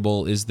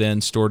variable is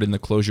then stored in the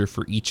closure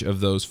for each of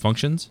those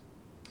functions?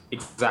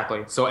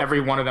 Exactly. So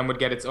every one of them would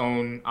get its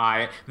own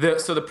I.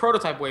 So the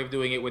prototype way of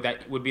doing it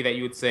would be that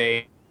you would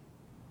say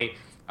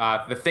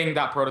the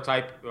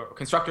thing.prototype or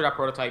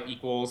constructor.prototype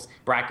equals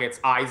brackets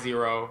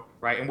I0,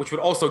 right? And which would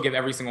also give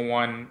every single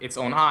one its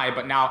own I,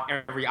 but now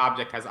every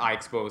object has I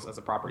exposed as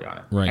a property on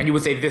it. Right. And you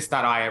would say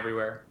this.I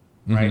everywhere.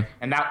 Right.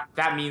 And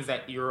that means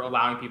that you're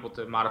allowing people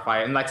to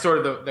modify it. And like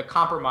sort of the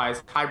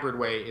compromised hybrid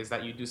way is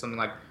that you do something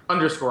like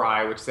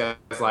 _I, which says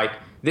like,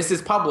 this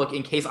is public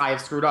in case I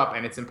have screwed up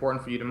and it's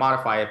important for you to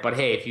modify it. But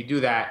hey, if you do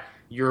that,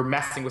 you're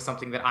messing with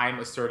something that I'm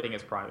asserting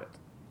is private.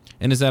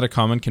 And is that a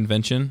common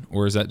convention,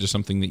 or is that just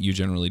something that you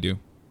generally do?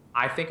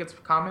 I think it's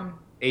common.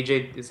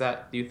 AJ,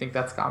 do you think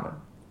that's common?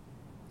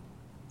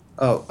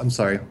 Oh, I'm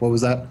sorry. What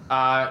was that?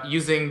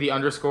 Using the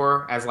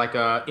underscore as like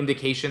a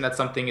indication that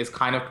something is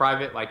kind of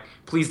private. Like,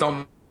 please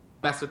don't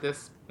mess with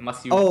this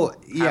unless you. Oh,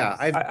 yeah.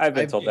 I've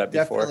been told that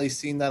before. Definitely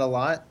seen that a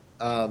lot.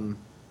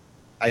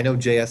 I know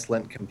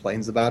JSLint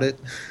complains about it.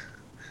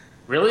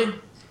 Really?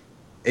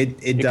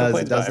 It does.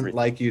 It doesn't everything.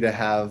 like you to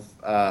have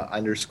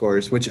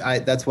underscores, which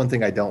that's one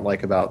thing I don't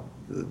like about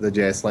the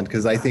JSLint,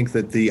 because I think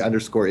that the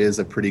underscore is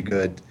a pretty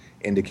good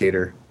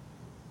indicator.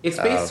 It's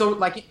based so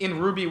like in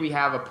Ruby we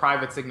have a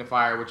private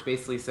signifier which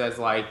basically says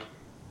like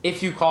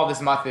if you call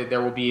this method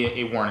there will be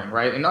a warning,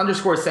 right? And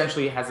underscore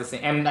essentially has the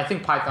same, and I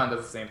think Python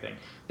does the same thing.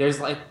 There's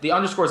like the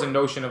underscore is a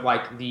notion of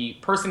like the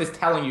person is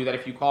telling you that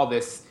if you call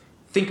this,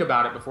 think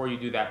about it before you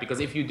do that, because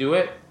if you do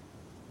it,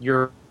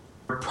 you're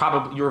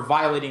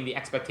violating the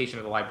expectation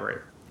of the library.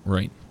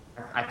 Right.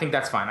 I think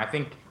that's fine.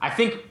 I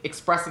think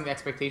expressing the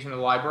expectation of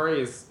the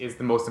library is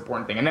the most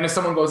important thing. And then if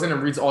someone goes in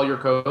and reads all your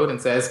code and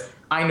says,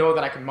 "I know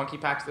that I can monkey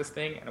patch this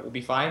thing and it will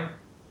be fine,"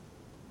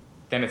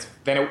 then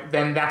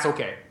that's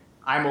okay.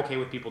 I'm okay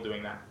with people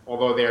doing that,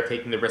 although they are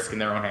taking the risk in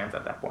their own hands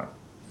at that point.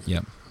 Yeah.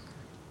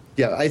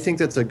 Yeah, I think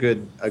that's a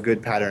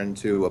good pattern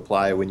to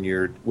apply when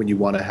you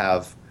want to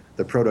have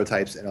the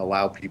prototypes and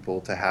allow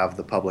people to have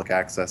the public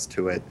access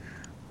to it,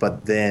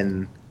 but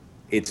then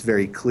it's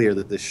very clear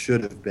that this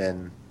should have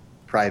been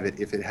private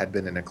if it had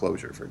been in a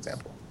closure, for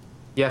example.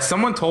 Yeah,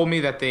 someone told me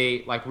that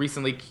they like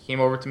recently came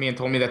over to me and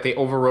told me that they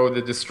overrode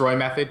the destroy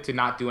method to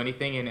not do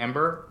anything in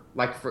Ember,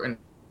 like for a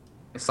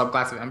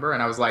subclass of Ember,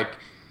 and I was like,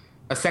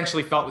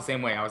 essentially felt the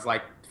same way. I was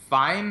like,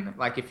 fine,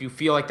 like if you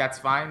feel like that's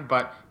fine,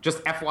 but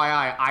just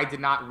FYI, I did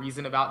not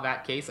reason about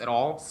that case at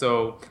all.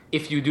 So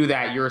if you do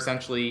that, you're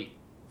essentially,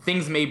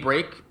 things may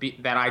break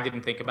that I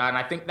didn't think about, and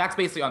I think that's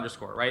basically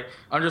underscore, right?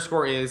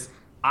 Underscore is,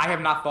 I have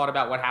not thought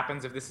about what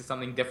happens if this is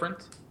something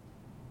different,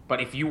 but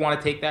if you want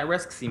to take that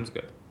risk, seems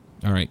good.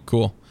 All right,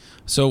 cool.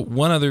 So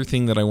one other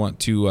thing that I want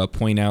to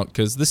point out,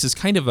 because this is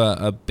kind of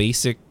a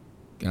basic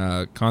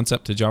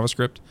concept to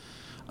JavaScript.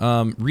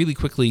 Really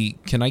quickly,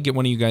 can I get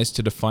one of you guys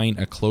to define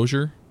a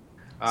closure?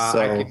 Go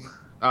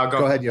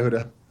ahead,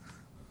 Yehuda.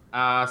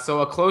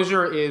 So a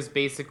closure is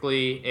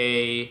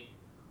basically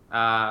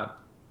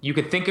you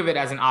could think of it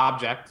as an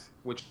object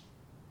which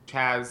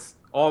has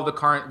all the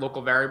current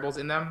local variables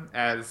in them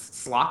as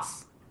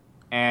slots,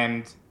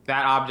 and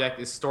that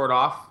object is stored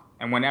off,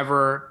 and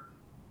whenever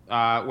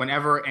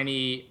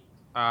any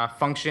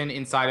function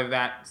inside of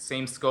that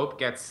same scope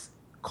gets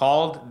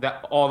called,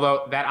 that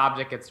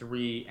object gets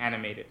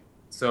reanimated.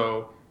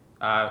 So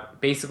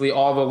basically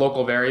all the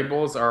local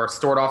variables are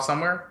stored off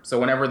somewhere. So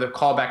whenever the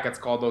callback gets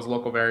called, those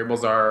local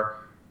variables are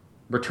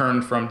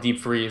returned from deep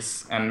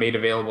freeze and made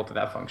available to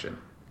that function.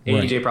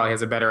 Right. AJ probably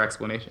has a better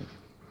explanation.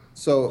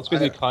 So It's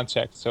basically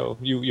context. So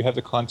you have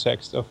the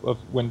context of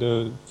when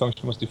the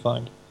function was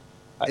defined.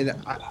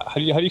 How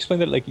do you explain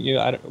that? Like,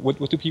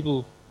 what do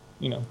people,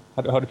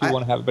 how do people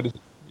want to have it? But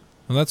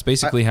Well, that's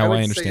basically how would I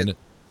say understand it.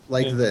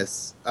 like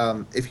this.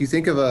 If you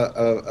think of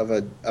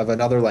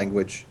another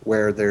language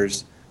where there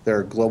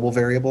are global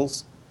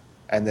variables,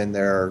 and then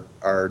there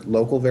are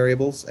local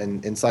variables,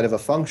 and inside of a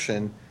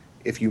function,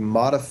 if you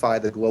modify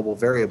the global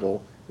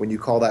variable, when you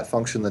call that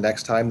function the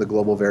next time, the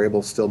global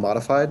variable is still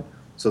modified.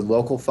 So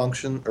local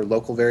function or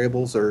local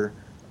variables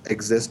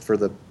exist for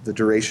the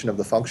duration of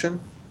the function,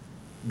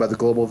 but the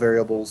global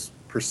variables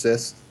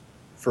persist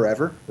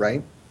forever,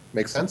 right?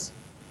 Makes sense?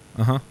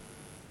 Uh-huh.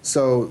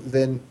 So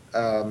then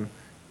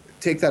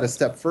take that a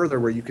step further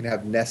where you can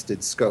have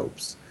nested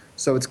scopes.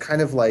 So it's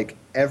kind of like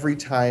every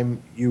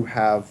time you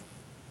have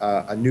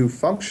a new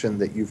function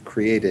that you've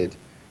created,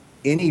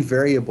 any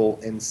variable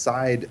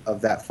inside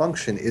of that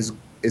function is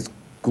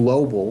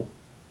global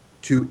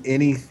to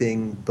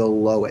anything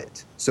below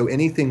it. So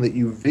anything that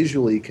you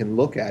visually can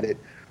look at it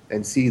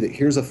and see that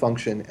here's a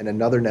function and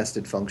another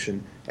nested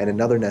function and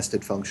another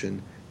nested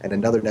function and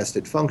another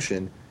nested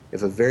function.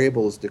 If a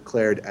variable is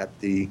declared at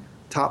the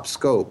top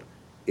scope,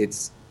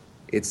 it's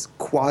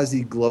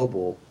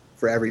quasi-global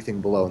for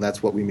everything below, and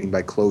that's what we mean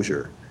by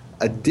closure.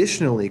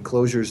 Additionally,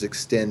 closures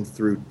extend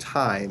through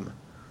time.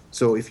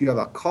 So if you have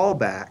a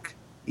callback,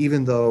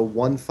 even though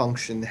one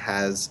function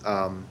has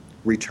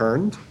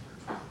returned,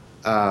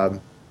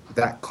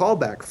 that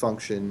callback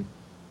function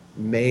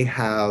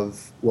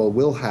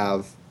will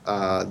have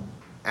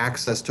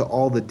access to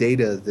all the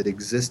data that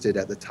existed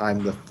at the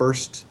time the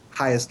first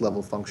highest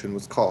level function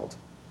was called.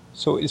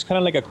 So it's kind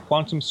of like a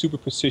quantum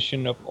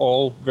superposition of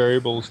all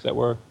variables that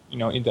were,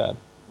 in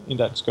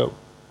that scope.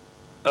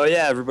 Oh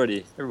yeah,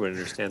 everybody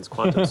understands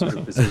quantum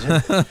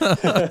superposition.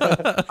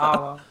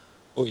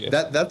 Oh yeah.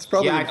 That's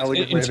probably Yeah, an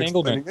elegant way of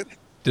entanglement. explaining it.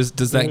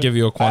 Does that give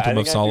you a quantum I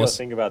think of solace? I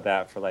think about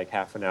that for like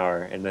half an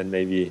hour, and then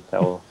maybe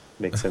that will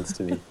make sense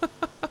to me.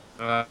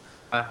 Yeah,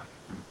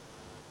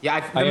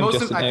 I am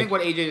just an I egg. think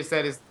what AJ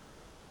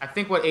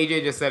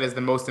just said is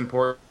the most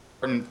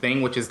important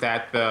thing, which is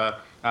that the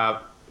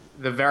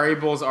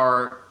variables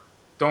are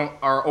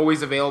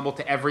always available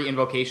to every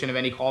invocation of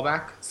any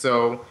callback.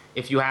 So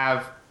if you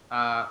have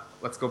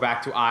let's go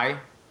back to I.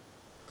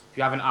 If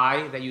you have an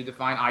I that you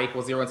define I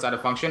equals 0 inside a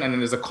function, and then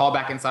there's a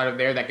callback inside of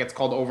there that gets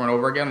called over and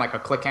over again, like a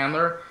click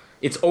handler,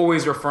 it's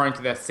always referring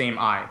to that same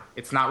I.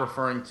 It's not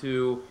referring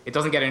to, it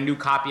doesn't get a new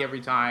copy every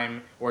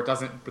time, or it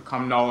doesn't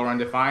become null or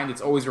undefined.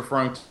 It's always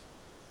referring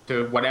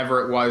to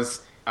whatever it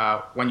was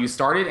when you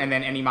started, and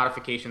then any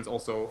modifications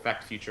also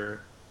affect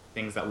future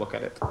things that look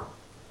at it.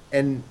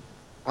 And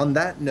on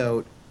that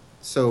note,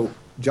 so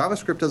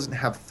JavaScript doesn't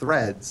have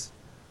threads,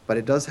 but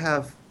it does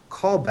have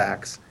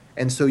callbacks.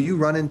 And so you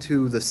run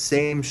into the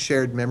same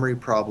shared memory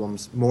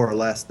problems, more or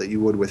less, that you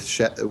would with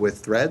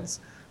threads,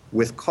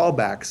 with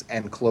callbacks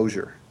and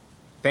closure.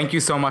 Thank you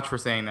so much for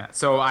saying that.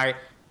 So I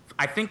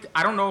think,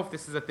 I don't know if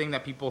this is a thing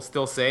that people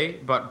still say,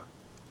 but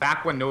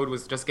back when Node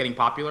was just getting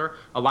popular,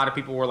 a lot of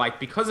people were like,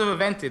 because of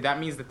Evented, that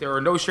means that there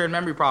are no shared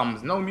memory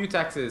problems, no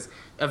mutexes,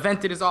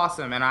 Evented is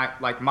awesome. And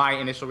my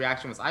initial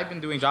reaction was, I've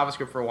been doing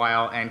JavaScript for a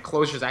while, and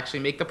closures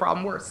actually make the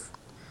problem worse,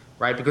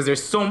 right? Because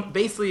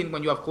basically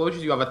when you have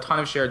closures, you have a ton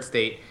of shared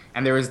state,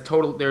 and there is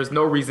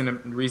no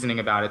reasoning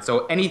about it.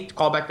 So any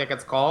callback that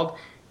gets called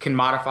can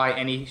modify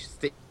any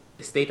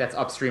state that's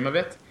upstream of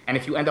it. And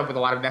if you end up with a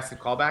lot of nested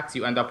callbacks,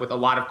 you end up with a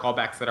lot of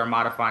callbacks that are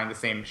modifying the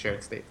same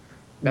shared state.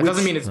 That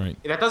doesn't mean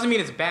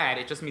it's bad.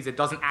 It just means it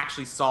doesn't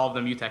actually solve the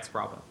mutex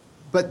problem.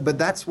 But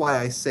that's why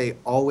I say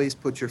always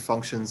put your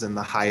functions in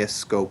the highest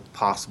scope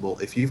possible.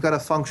 If you've got a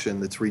function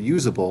that's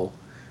reusable,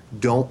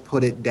 don't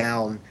put it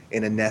down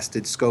in a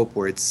nested scope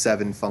where it's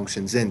 7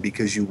 functions in,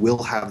 because you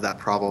will have that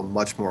problem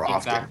much more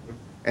often. Exactly.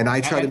 And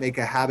I try to make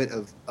a habit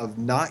of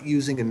not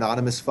using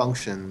anonymous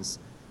functions.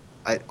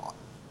 I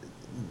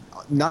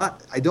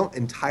don't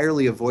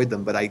entirely avoid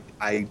them, but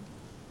I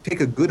take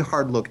a good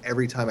hard look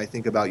every time I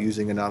think about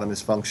using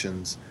anonymous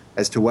functions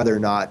as to whether or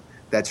not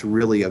that's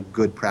really a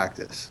good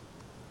practice.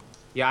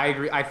 Yeah, I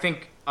agree. I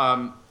think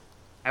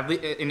at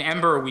least in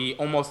Ember, we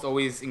almost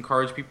always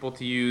encourage people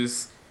to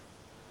use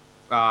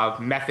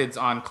methods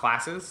on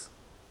classes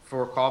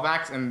for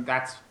callbacks, and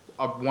that's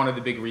one of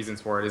the big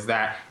reasons for it, is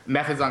that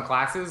methods on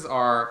classes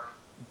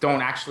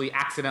don't actually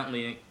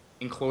accidentally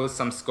enclose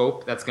some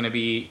scope that's going to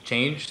be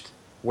changed,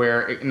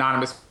 where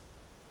anonymous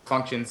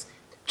functions,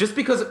 just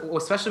because,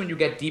 especially when you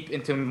get deep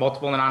into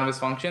multiple anonymous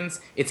functions,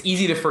 it's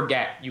easy to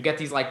forget. You get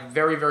these like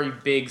very, very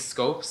big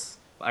scopes.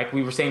 Like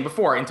we were saying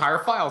before, entire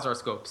files are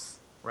scopes,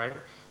 right?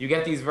 You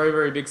get these very,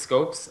 very big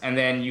scopes, and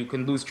then you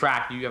can lose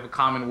track. You have a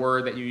common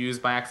word that you use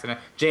by accident.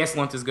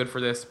 JSLint is good for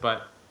this,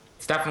 but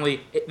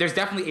there's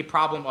definitely a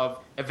problem of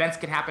events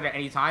can happen at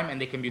any time, and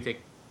they can mutate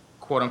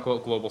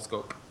quote-unquote global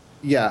scope.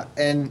 Yeah,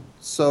 and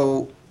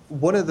so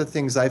one of the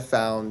things I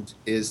found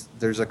is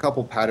there's a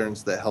couple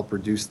patterns that help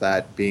reduce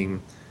that,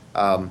 being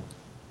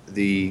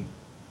the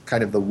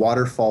kind of the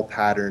waterfall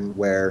pattern,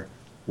 where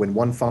when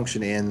one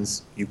function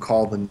ends, you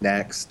call the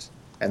next,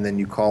 and then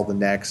you call the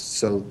next,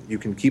 so you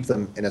can keep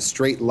them in a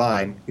straight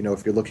line.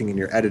 If you're looking in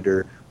your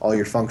editor, all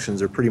your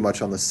functions are pretty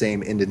much on the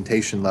same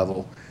indentation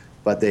level,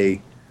 but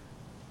they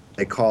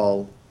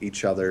call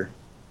each other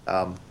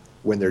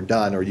when they're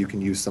done, or you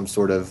can use some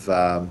sort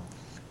of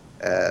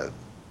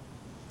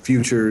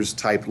futures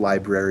type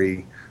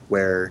library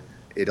where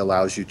it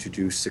allows you to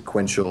do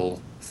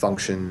sequential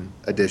function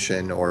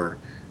addition or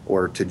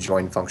to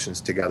join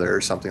functions together or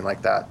something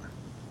like that.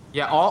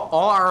 Yeah,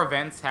 all our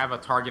events have a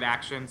target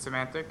action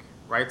semantic,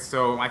 right?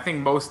 So I think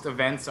most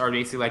events are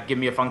basically like, give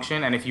me a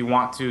function, and if you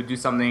want to do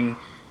something,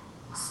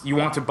 you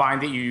want to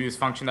bind it, you use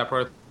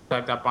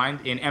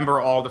function.prototype.bind. In Ember,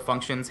 all the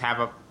functions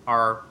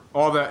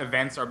all the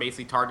events are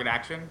basically target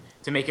action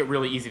to make it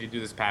really easy to do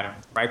this pattern,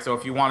 right? So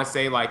if you want to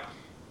say like,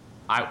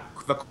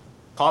 the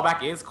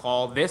callback is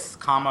call this,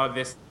 comma,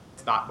 this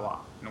dot blah,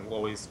 and it will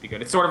always be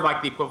good. It's sort of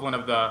like the equivalent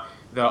of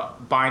the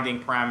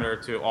binding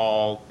parameter to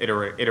all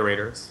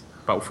iterators,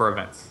 but for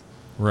events.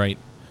 Right.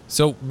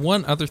 So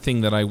one other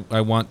thing that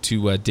I want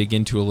to dig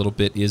into a little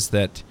bit is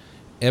that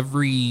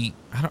every,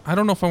 I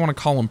don't know if I want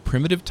to call them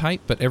primitive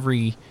type, but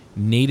every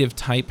native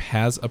type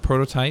has a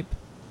prototype.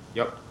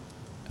 Yep.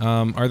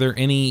 Are there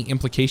any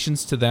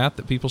implications to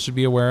that people should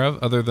be aware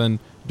of, other than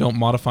don't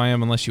modify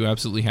them unless you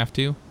absolutely have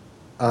to?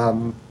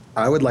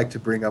 I would like to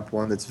bring up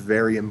one that's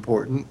very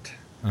important,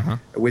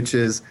 which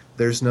is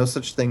there's no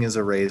such thing as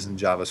arrays in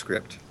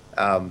JavaScript.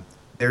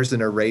 There's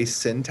an array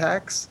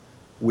syntax,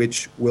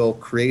 which will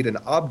create an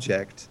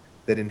object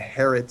that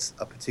inherits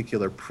a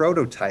particular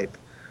prototype,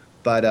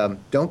 But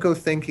don't go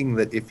thinking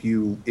that if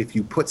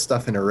you put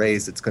stuff in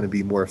arrays, it's going to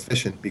be more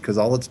efficient, because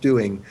all it's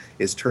doing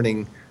is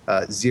turning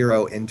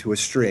 0 into a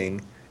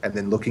string and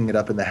then looking it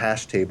up in the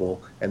hash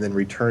table and then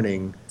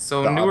returning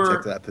So the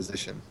object to that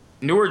position.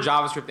 Newer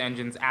JavaScript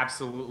engines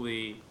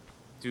absolutely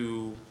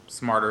do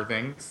smarter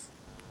things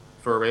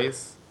for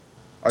arrays.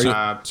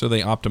 So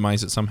they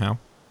optimize it somehow?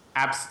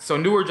 So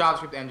newer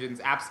JavaScript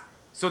engines,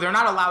 so they're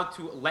not allowed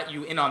to let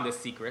you in on this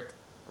secret,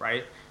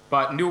 right?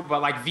 But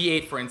like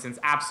V8, for instance,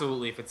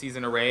 absolutely, if it sees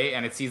an array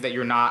and it sees that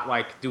you're not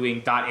like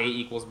doing .a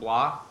equals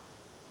blah,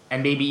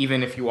 and maybe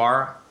even if you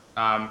are,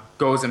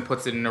 goes and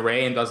puts it in an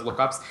array and does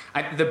lookups.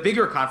 The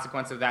bigger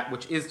consequence of that,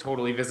 which is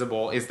totally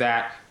visible, is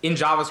that in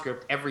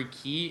JavaScript, every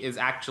key is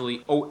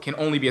actually can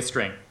only be a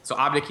string. So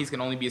object keys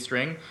can only be a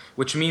string,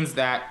 which means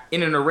that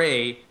in an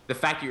array, the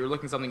fact that you're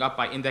looking something up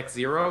by index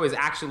 0 is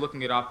actually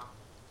looking it up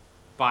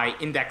by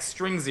index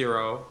string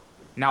 0.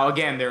 Now,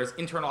 again, there's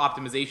internal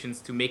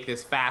optimizations to make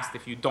this fast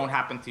if you don't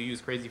happen to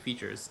use crazy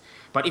features.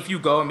 But if you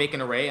go and make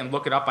an array and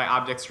look it up by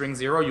object string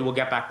 0, you will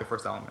get back the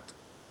first element.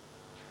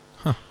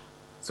 Huh.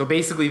 So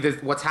basically,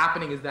 what's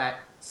happening is that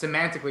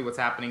semantically what's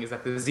happening is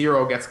that the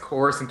 0 gets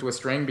coerced into a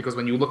string, because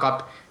when you look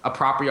up a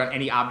property on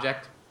any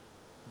object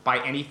by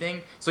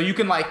anything, so you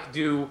can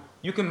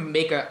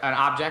make an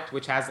object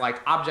which has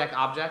like object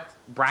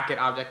bracket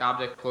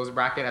object close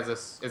bracket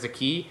as a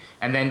key,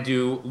 and then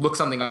look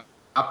something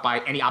up by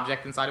any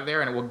object inside of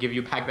there, and it will give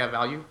you back that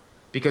value,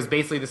 because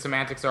basically the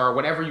semantics are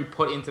whatever you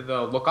put into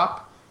the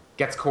lookup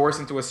gets coerced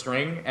into a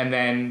string, and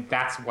then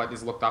that's what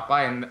is looked up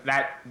by, and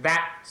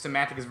that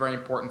semantic is very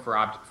important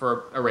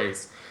for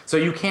arrays. So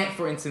you can't,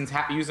 for instance,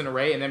 use an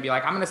array and then be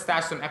like, I'm going to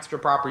stash some extra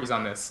properties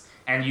on this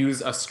and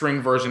use a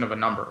string version of a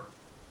number,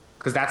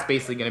 because that's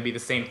basically going to be the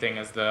same thing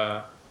as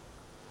the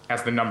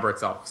number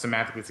itself.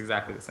 Semantically, it's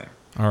exactly the same.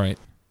 All right,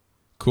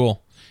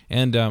 cool.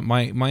 And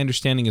my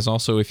understanding is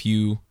also if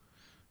you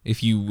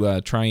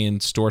try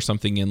and store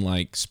something in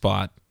like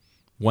spot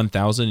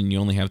 1000 and you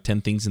only have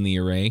 10 things in the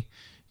array,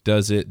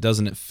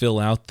 doesn't it fill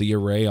out the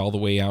array all the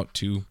way out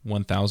to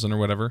 1000 or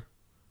whatever?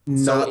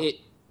 No,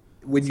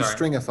 when you sorry.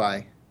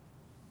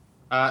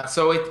 stringify.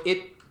 So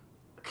it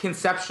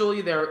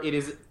conceptually there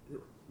is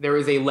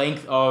a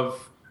length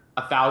of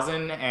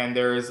 1000, and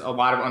there's a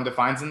lot of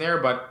undefineds in there,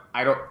 but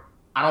I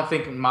don't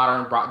think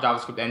modern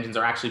JavaScript engines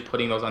are actually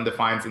putting those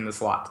undefineds in the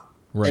slot.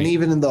 Right. And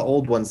even in the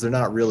old ones, they're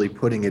not really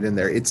putting it in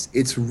there.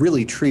 It's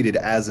really treated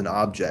as an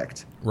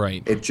object.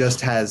 Right. It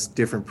just has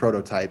different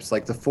prototypes.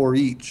 Like the for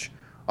each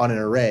on an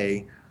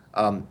array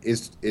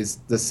is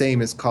the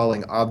same as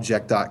calling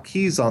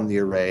object.keys on the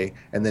array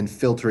and then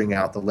filtering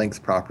out the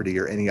length property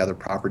or any other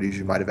properties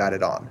you might have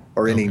added on,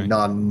 or any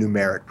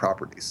non-numeric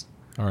properties.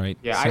 All right.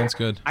 Yeah, Sounds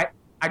good.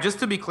 I just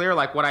to be clear,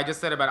 like what I just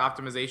said about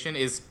optimization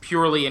is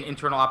purely an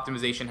internal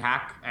optimization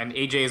hack, and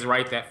AJ is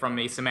right that from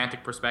a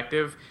semantic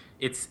perspective,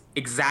 it's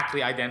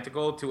exactly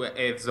identical to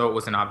as though it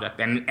was an object.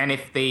 And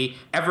if they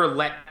ever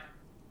let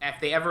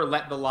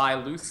the lie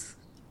loose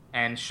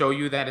and show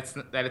you that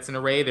it's an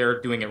array,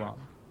 they're doing it wrong.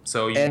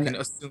 So you can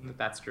assume that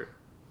that's true.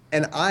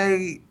 And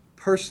I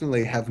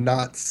personally have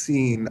not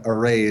seen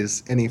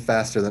arrays any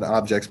faster than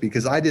objects,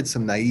 because I did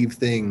some naive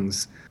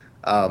things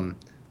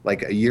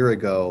like a year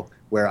ago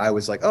where I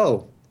was like,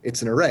 oh,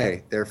 it's an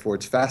array, therefore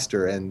it's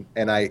faster. And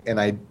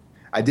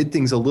I did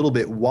things a little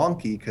bit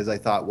wonky because I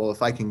thought, well,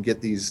 if I can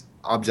get these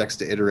objects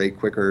to iterate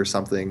quicker or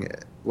something,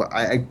 well,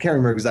 I can't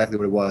remember exactly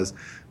what it was,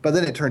 but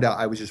then it turned out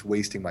I was just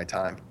wasting my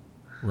time.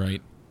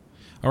 Right.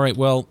 All right.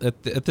 Well,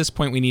 at this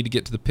point, we need to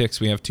get to the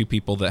picks. We have two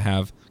people that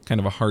have kind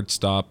of a hard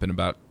stop in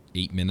about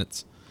 8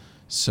 minutes.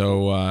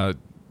 So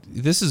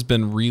this has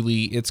been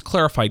it's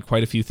clarified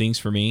quite a few things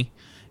for me,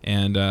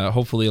 and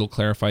hopefully it'll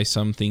clarify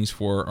some things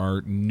for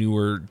our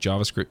newer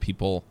JavaScript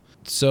people.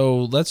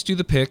 So let's do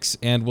the picks,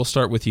 and we'll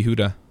start with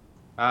Yehuda.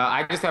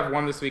 I just have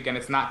one this week, and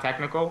it's not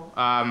technical.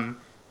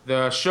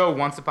 The show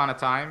Once Upon a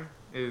Time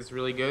is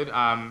really good.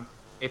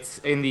 It's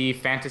in the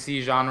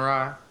fantasy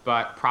genre,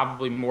 but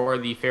probably more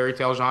the fairy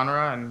tale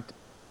genre, and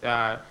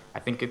I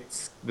think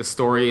the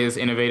story is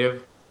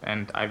innovative,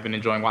 and I've been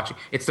enjoying watching.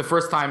 It's the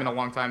first time in a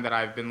long time that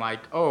I've been like,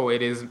 oh,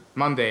 it is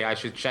Monday, I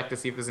should check to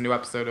see if there's a new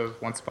episode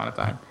of Once Upon a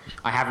Time.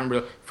 I haven't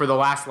really, for the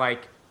last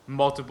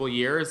multiple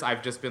years,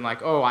 I've just been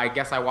like, oh, I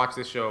guess I watch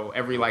this show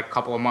every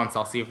couple of months.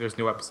 I'll see if there's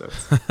new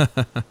episodes.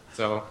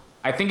 So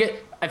I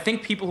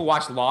think people who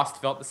watched Lost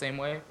felt the same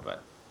way,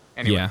 but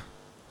anyway.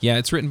 Yeah,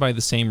 it's written by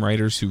the same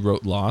writers who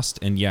wrote Lost,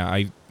 and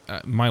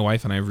my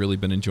wife and I have really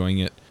been enjoying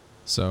it.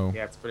 So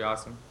yeah, it's pretty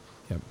awesome.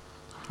 Yep.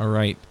 All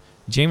right,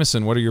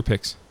 Jameson, what are your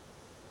picks?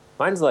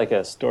 Mine's like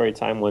a story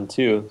time one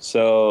too.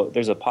 So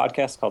there's a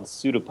podcast called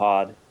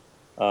Pseudopod.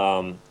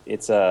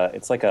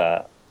 It's like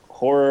a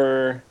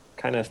horror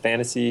kind of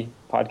fantasy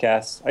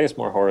podcast. I guess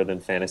more horror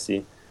than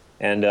fantasy,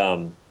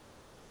 and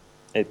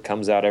it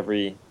comes out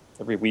every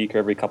week or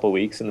every couple of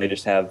weeks, and they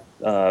just have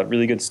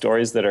really good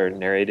stories that are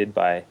narrated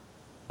by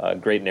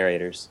great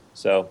narrators.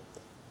 So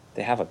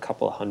they have a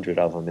couple hundred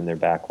of them in their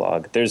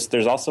backlog. There's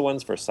also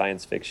ones for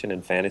science fiction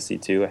and fantasy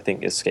too. I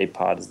think Escape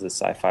Pod is the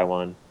sci-fi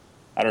one.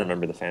 I don't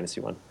remember the fantasy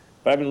one.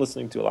 But I've been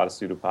listening to a lot of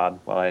Pseudopod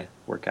while I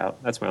work out.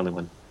 That's my only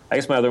one. I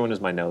guess my other one is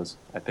my nose.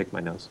 I picked my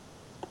nose.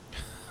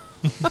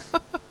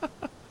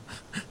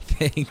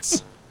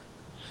 Thanks.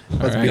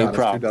 Let's All be right.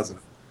 honest, who doesn't?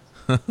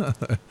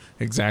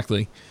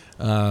 Exactly.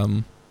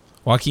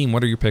 Joaquin,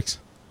 what are your picks?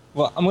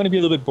 Well, I'm going to be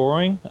a little bit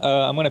boring.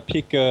 I'm going to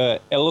pick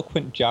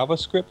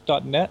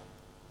eloquentjavascript.net,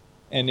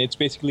 and it's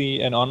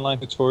basically an online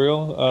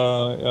tutorial,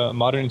 a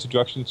modern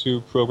introduction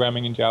to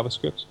programming in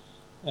JavaScript,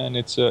 and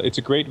it's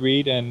a great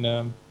read,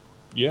 and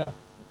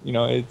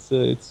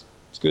it's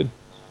good.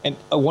 And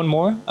one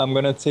more, I'm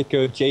going to take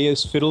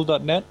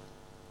jsfiddle.net,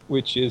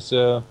 which is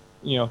good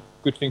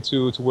thing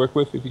to work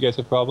with if you guys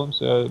have problems.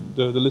 The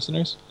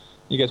listeners,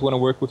 you guys want to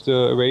work with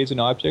the arrays and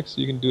objects,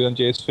 you can do it on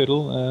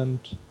JSFiddle, and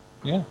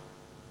yeah.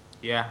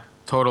 Yeah,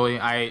 totally.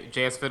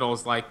 JS Fiddle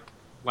is like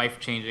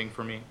life-changing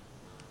for me.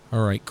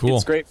 All right, cool.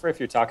 It's great for if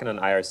you're talking on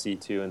IRC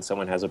too and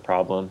someone has a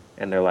problem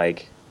and they're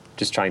like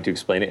just trying to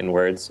explain it in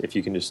words. If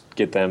you can just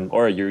get them,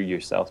 or you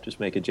yourself, just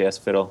make a JS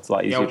Fiddle. It's a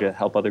lot easier to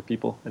help other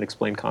people and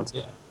explain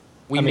concepts. Yeah.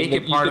 We make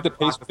it part of the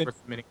process for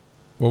submitting.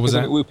 What was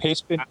that? We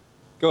paste bin.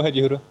 Go ahead,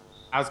 Yehuda.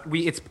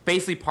 It's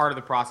basically part of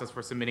the process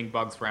for submitting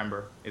bugs for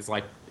Ember. Is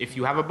like, if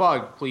you have a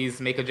bug,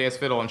 please make a JS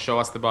Fiddle and show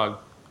us the bug.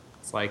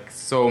 It's like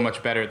so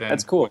much better than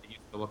That's cool. what it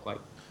used to look like.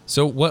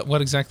 So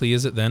what exactly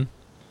is it then?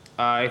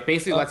 It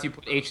basically lets you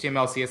put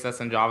HTML, CSS,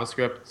 and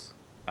JavaScript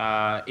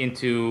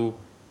into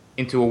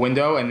a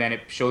window, and then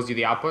it shows you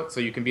the output. So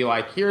you can be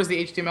like, here's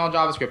the HTML and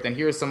JavaScript, and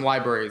here's some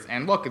libraries,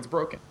 and look, it's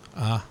broken.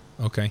 Ah,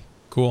 okay,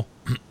 cool.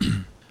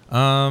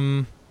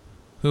 Who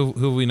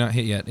have we not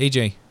hit yet?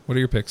 AJ, what are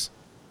your picks?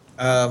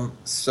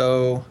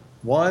 So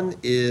one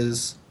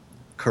is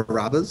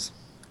Carrabba's,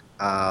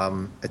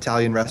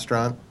 Italian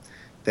restaurant.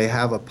 They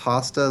have a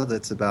pasta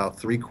that's about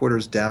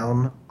 3/4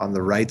 down on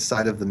the right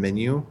side of the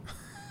menu.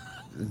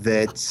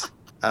 That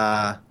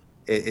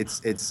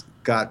it's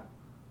got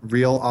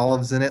real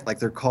olives in it. Like,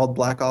 they're called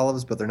black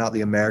olives, but they're not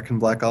the American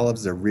black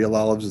olives. They're real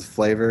olives with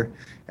flavor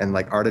and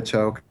like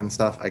artichoke and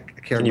stuff. I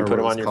can't Can you remember put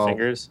them what on it's your called.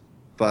 fingers?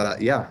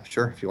 But yeah,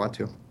 sure, if you want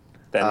to.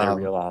 Then they're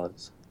real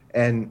olives.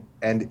 And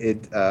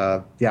it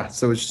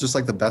so it's just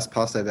like the best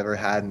pasta I've ever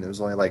had, and it was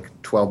only like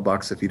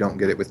 $12 if you don't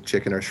get it with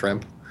chicken or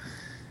shrimp.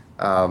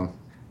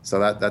 So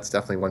that's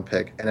definitely one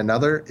pick. And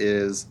another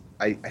is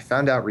I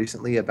found out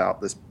recently about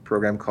this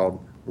program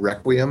called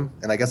Requiem,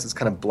 and I guess it's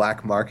kind of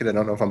black market. I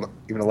don't know if I'm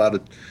even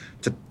allowed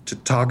to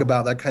talk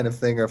about that kind of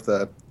thing, or if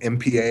the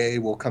MPAA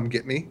will come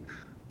get me.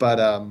 But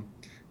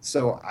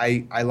so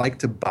I like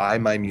to buy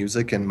my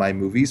music and my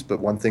movies, but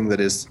one thing that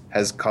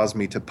has caused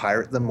me to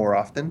pirate them more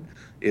often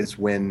is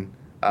when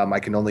I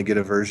can only get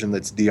a version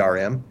that's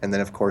DRM, and then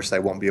of course I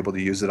won't be able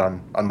to use it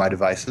on my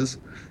devices.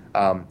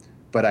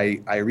 But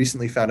I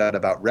recently found out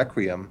about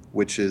Requiem,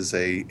 which is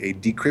a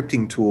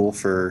decrypting tool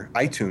for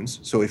iTunes.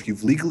 So if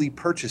you've legally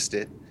purchased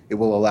it, it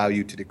will allow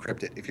you to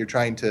decrypt it. If you're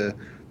trying to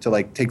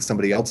like take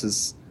somebody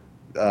else's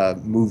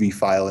movie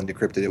file and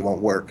decrypt it, it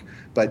won't work.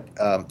 But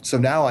so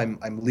now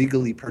I'm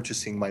legally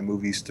purchasing my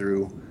movies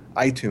through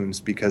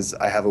iTunes because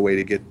I have a way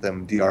to get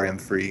them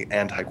DRM free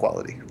and high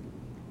quality.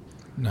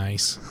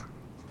 Nice.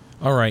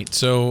 All right,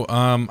 so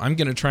I'm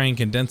going to try and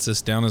condense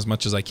this down as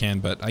much as I can,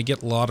 but I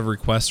get a lot of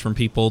requests from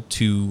people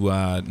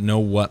to know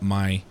what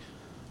my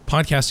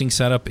podcasting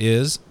setup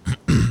is,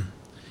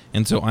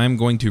 and so I'm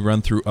going to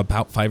run through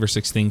about 5 or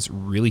 6 things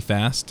really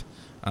fast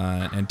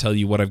and tell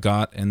you what I've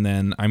got, and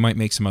then I might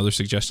make some other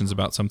suggestions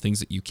about some things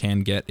that you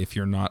can get if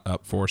you're not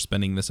up for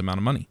spending this amount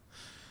of money.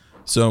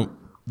 So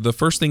the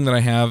first thing that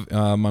I have,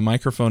 my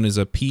microphone is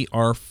a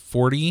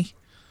PR40.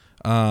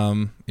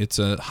 It's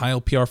a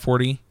Heil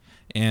PR40.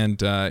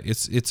 And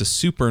it's a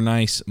super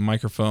nice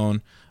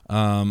microphone.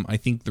 I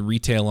think the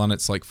retail on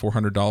it's like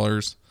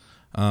 $400,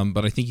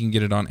 but I think you can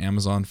get it on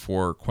Amazon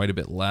for quite a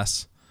bit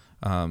less.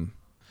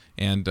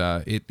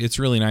 It's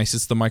really nice.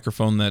 It's the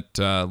microphone that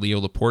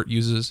Leo Laporte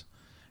uses.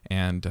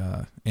 And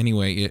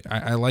anyway,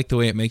 I like the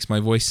way it makes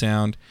my voice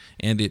sound,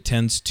 and it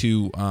tends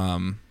to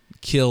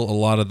kill a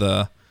lot of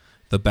the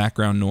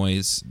background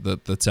noise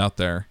that's out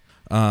there.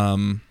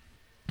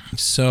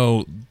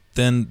 So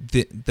then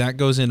that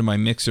goes into my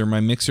mixer. My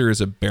mixer is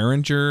a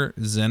Behringer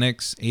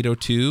Xenix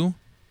 802,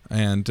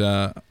 and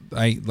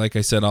like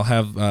I said, I'll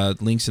have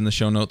links in the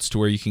show notes to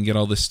where you can get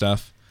all this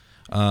stuff.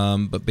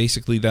 But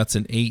basically, that's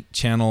an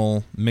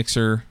 8-channel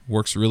mixer,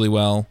 works really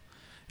well,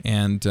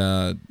 and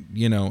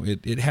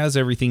it has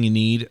everything you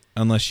need,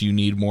 unless you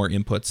need more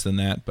inputs than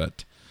that.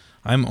 But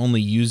I'm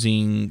only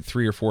using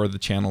 3 or 4 of the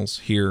channels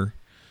here,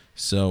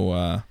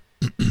 so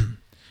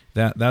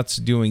that's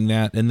doing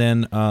that, and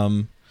then.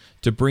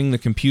 To bring the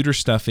computer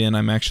stuff in,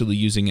 I'm actually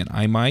using an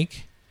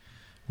iMic,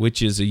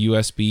 which is a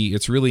USB.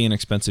 It's really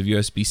inexpensive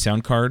USB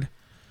sound card.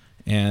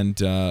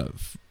 And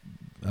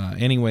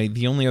anyway,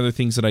 the only other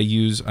things that I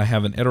use, I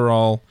have an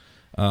Edirol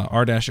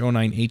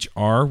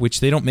R-09HR, which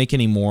they don't make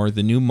anymore.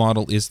 The new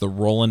model is the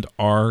Roland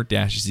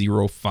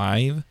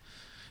R-05.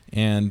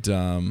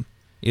 And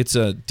it's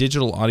a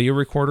digital audio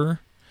recorder.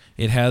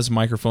 It has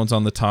microphones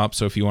on the top,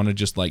 so if you want to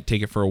just like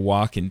take it for a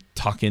walk and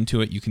talk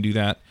into it, you can do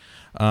that.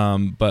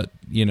 But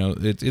you know,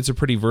 it's a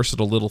pretty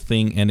versatile little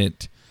thing, and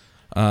it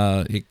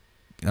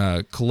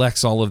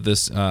collects all of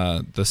this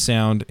the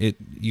sound.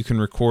 You can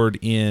record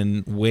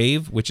in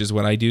WAV, which is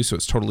what I do, so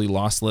it's totally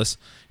lossless,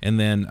 and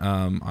then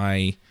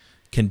I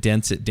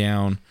condense it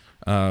down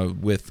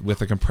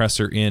with a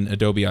compressor in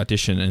Adobe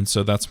Audition, and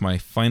so that's my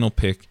final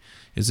pick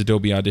is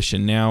Adobe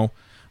Audition. Now,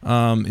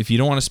 if you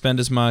don't want to spend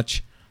as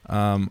much,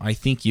 I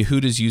think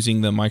Yehuda's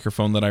using the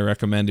microphone that I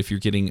recommend if you're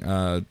getting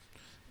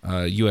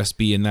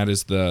USB, and that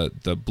is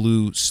the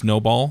Blue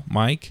Snowball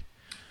mic.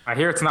 I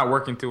hear it's not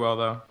working too well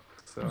though.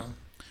 So.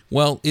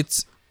 Well,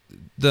 it's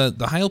the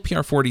Heil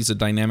PR40 is a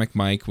dynamic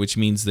mic, which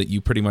means that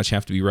you pretty much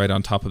have to be right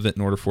on top of it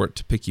in order for it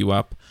to pick you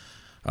up.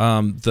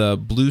 The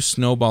Blue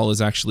Snowball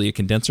is actually a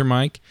condenser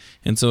mic,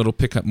 and so it'll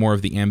pick up more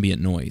of the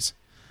ambient noise.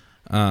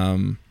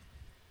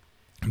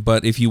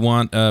 But if you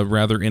want a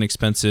rather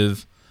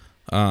inexpensive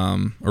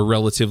or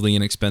relatively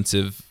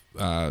inexpensive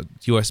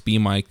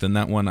USB mic, then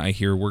that one I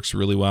hear works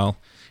really well,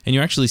 and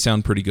you actually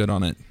sound pretty good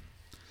on it.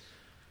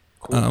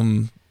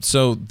 Cool.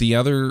 So the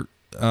other,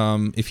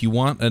 if you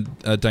want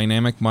a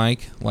dynamic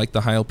mic like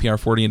the Heil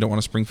PR40 and don't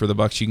want to spring for the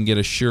bucks, you can get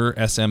a Shure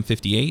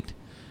SM58,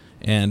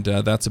 and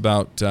that's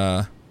about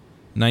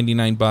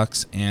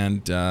 $99,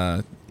 and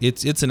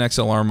it's an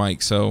XLR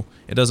mic, so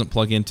it doesn't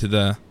plug into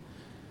the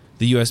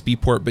USB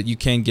port, but you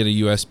can get a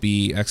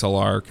USB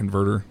XLR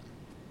converter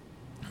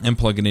and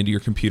plug it into your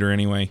computer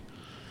anyway.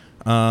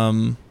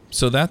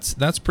 So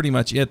that's pretty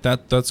much it.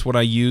 That's what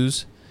I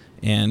use,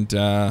 and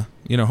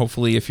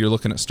hopefully if you're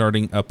looking at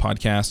starting a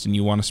podcast and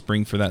you want to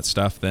spring for that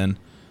stuff, then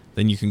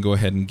you can go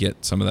ahead and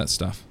get some of that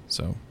stuff.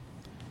 So,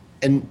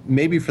 and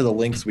maybe for the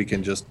links, we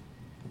can just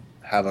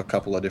have a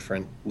couple of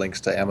different links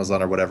to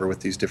Amazon or whatever with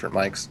these different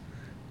mics.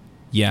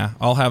 Yeah,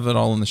 I'll have it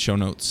all in the show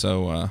notes,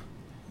 so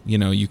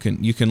you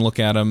can look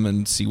at them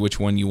and see which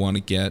one you want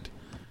to get.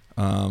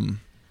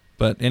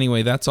 But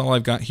anyway, that's all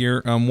I've got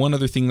here. One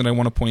other thing that I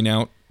want to point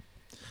out,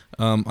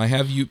 I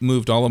have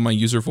moved all of my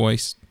user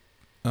voice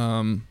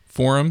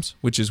forums,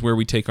 which is where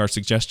we take our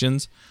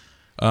suggestions,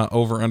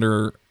 over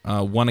under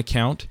one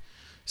account.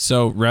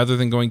 So rather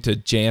than going to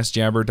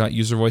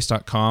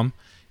jsjabber.uservoice.com,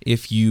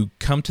 if you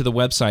come to the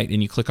website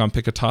and you click on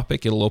Pick a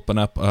Topic, it'll open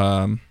up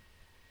a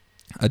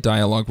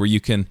dialogue where you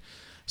can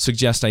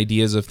suggest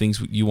ideas of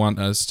things you want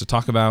us to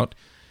talk about.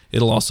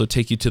 It'll also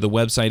take you to the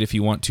website if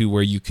you want to,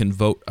 where you can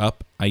vote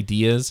up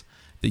ideas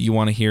that you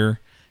want to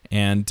hear,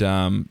 and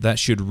that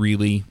should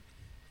really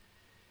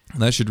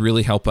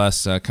help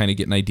us kind of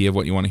get an idea of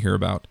what you want to hear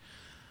about.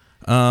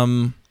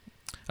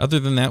 Other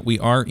than that, we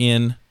are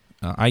in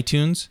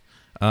iTunes.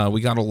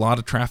 We got a lot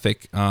of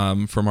traffic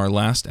from our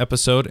last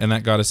episode, and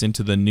that got us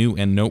into the new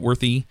and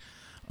noteworthy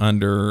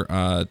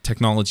under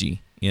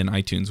technology in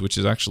iTunes, which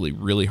is actually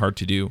really hard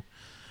to do.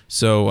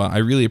 So I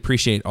really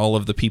appreciate all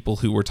of the people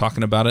who were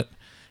talking about it,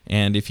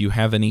 and if you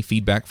have any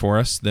feedback for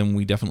us, then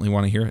we definitely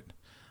want to hear it.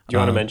 Do you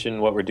want to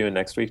mention what we're doing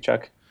next week,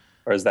 Chuck?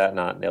 Or is that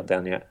not nailed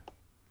down yet?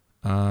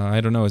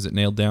 I don't know. Is it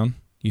nailed down,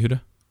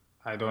 Yehuda?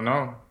 I don't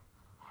know.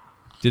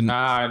 Didn't.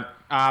 I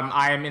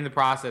am in the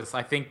process.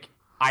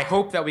 I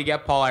hope that we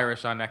get Paul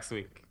Irish on next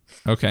week.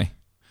 Okay.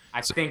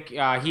 I think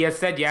he has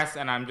said yes,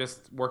 and I'm just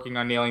working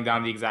on nailing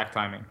down the exact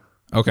timing.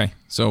 Okay.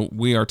 So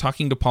we are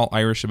talking to Paul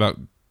Irish about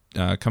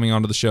coming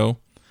onto the show,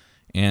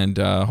 and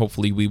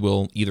hopefully we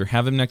will either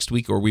have him next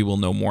week or we will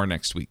know more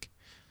next week.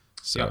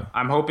 So yeah,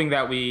 I'm hoping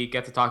that we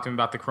get to talk to him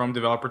about the Chrome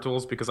developer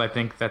tools, because I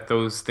think that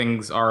those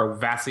things are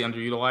vastly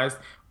underutilized.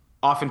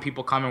 Often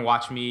people come and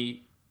watch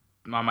me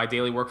on my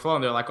daily workflow,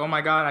 and they're like, "Oh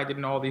my God, I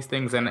didn't know all these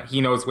things," and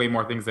he knows way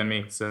more things than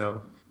me.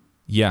 So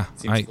yeah,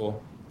 seems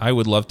cool. I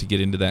would love to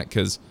get into that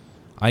because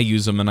I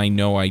use them and I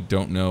know I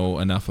don't know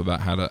enough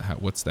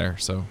about what's there.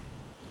 So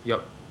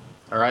yep.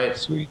 All right.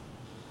 Sweet.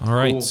 All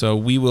right. Cool. So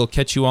we will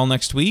catch you all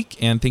next week,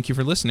 and thank you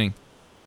for listening.